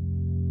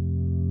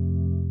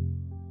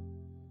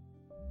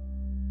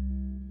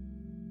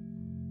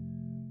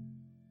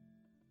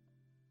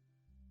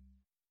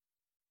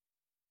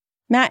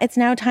 Matt, it's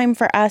now time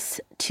for us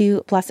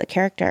to bless a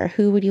character.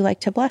 Who would you like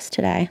to bless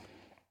today?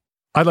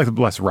 I'd like to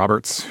bless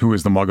Roberts, who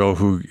is the muggle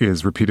who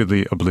is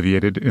repeatedly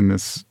obliviated in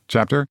this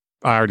chapter.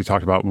 I already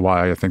talked about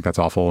why I think that's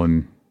awful,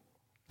 and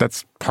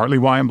that's partly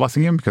why I'm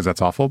blessing him, because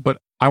that's awful. But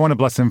I want to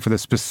bless him for the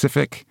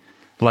specific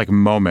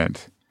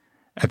moment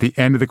at the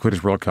end of the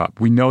Quidditch World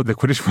Cup. We know the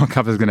Quidditch World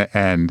Cup is going to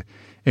end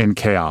in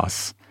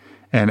chaos,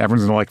 and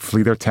everyone's going to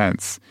flee their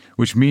tents,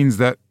 which means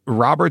that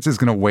Roberts is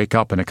going to wake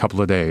up in a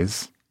couple of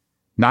days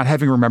not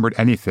having remembered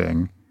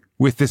anything,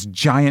 with this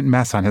giant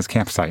mess on his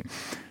campsite,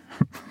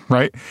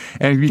 right?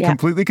 And be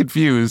completely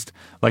confused,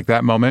 like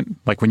that moment,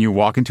 like when you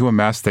walk into a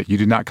mess that you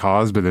did not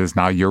cause, but it is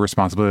now your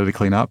responsibility to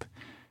clean up.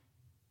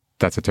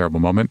 That's a terrible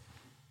moment.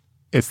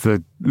 It's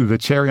the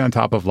cherry on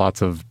top of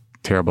lots of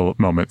terrible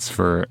moments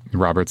for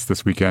Roberts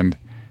this weekend,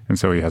 and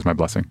so he has my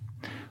blessing.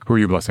 Who are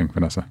you blessing,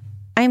 Vanessa?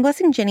 I'm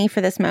blessing Ginny for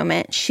this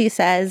moment. She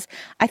says,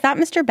 I thought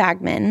Mr.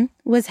 Bagman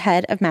was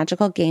head of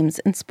magical games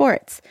and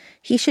sports.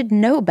 He should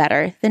know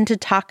better than to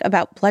talk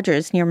about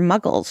bludgers near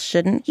muggles,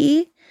 shouldn't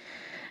he?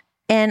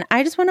 And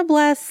I just want to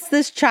bless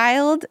this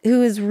child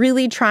who is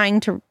really trying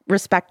to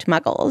respect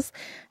muggles.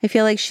 I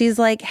feel like she's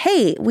like,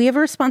 hey, we have a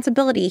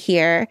responsibility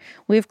here.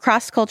 We have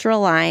crossed cultural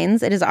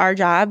lines. It is our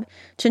job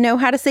to know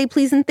how to say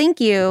please and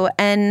thank you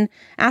and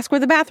ask where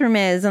the bathroom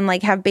is and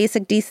have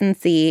basic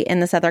decency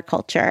in this other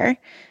culture.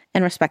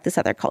 And respect this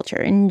other culture.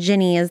 And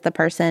Ginny is the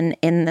person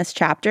in this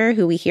chapter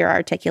who we hear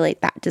articulate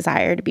that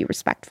desire to be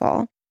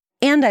respectful.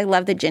 And I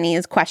love that Ginny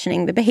is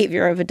questioning the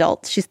behavior of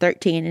adults. She's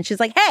 13 and she's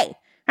like, hey,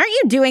 aren't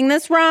you doing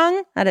this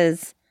wrong? That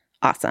is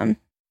awesome.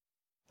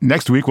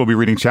 Next week, we'll be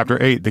reading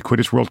Chapter 8, The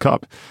Quidditch World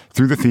Cup,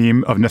 through the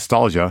theme of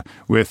nostalgia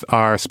with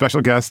our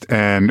special guest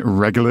and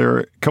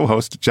regular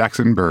co-host,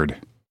 Jackson Bird.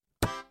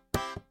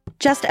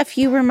 Just a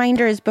few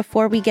reminders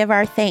before we give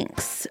our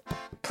thanks.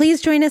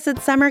 Please join us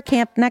at summer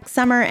camp next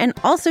summer, and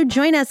also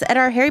join us at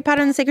our Harry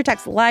Potter and the Sacred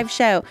Text live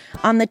show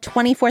on the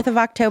 24th of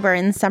October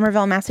in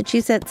Somerville,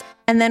 Massachusetts.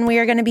 And then we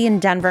are going to be in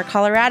Denver,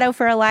 Colorado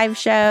for a live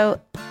show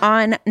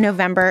on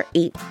November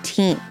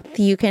 18th.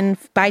 You can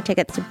buy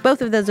tickets to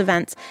both of those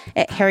events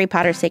at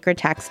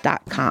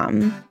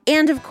harrypottersacredtext.com.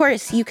 And of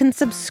course, you can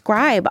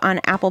subscribe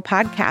on Apple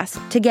Podcasts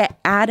to get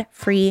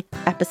ad-free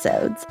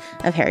episodes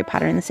of Harry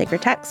Potter and the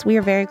Sacred Text. We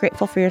are very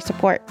grateful for your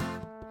support.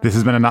 This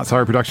has been a Not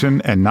Sorry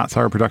production, and Not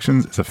Sorry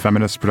Productions is a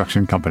feminist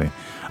production company.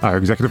 Our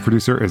executive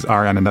producer is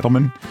Ariana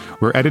Nettleman.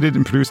 We're edited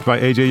and produced by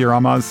AJ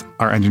Yaramas.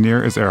 Our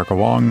engineer is Erica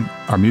Wong.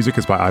 Our music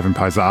is by Ivan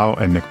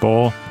Paisau and Nick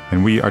Bowl,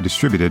 and we are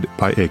distributed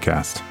by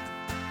Acast.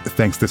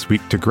 Thanks this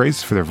week to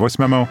Grace for their voice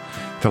memo,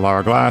 to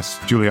Lara Glass,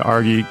 Julia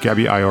Argy,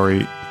 Gabby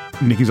Iori,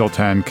 Nikki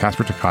Zoltan,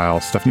 Casper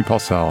Takyle, Stephanie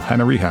Paulsell,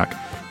 Hannah Rehak,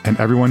 and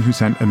everyone who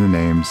sent in the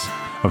names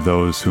of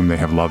those whom they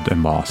have loved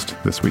and lost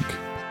this week.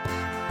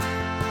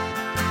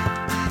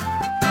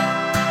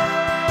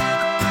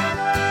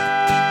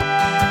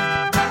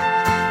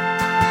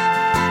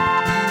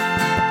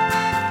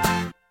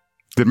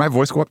 Did my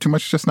voice go up too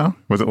much just now?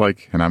 Was it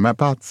and I'm Matt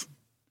Potts?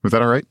 Was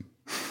that all right?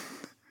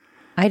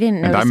 I didn't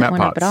notice it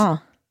went up at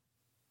all.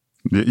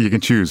 You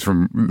can choose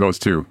from those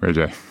two,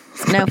 AJ.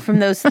 No, from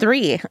those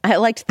three. I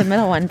liked the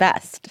middle one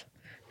best.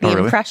 The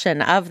really?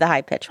 impression of the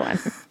high-pitched one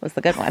was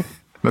the good one.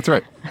 That's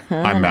right.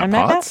 I'm Matt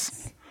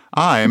Potts.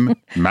 I'm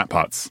Matt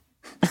Potts.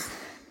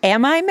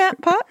 Am I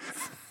Matt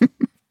Potts?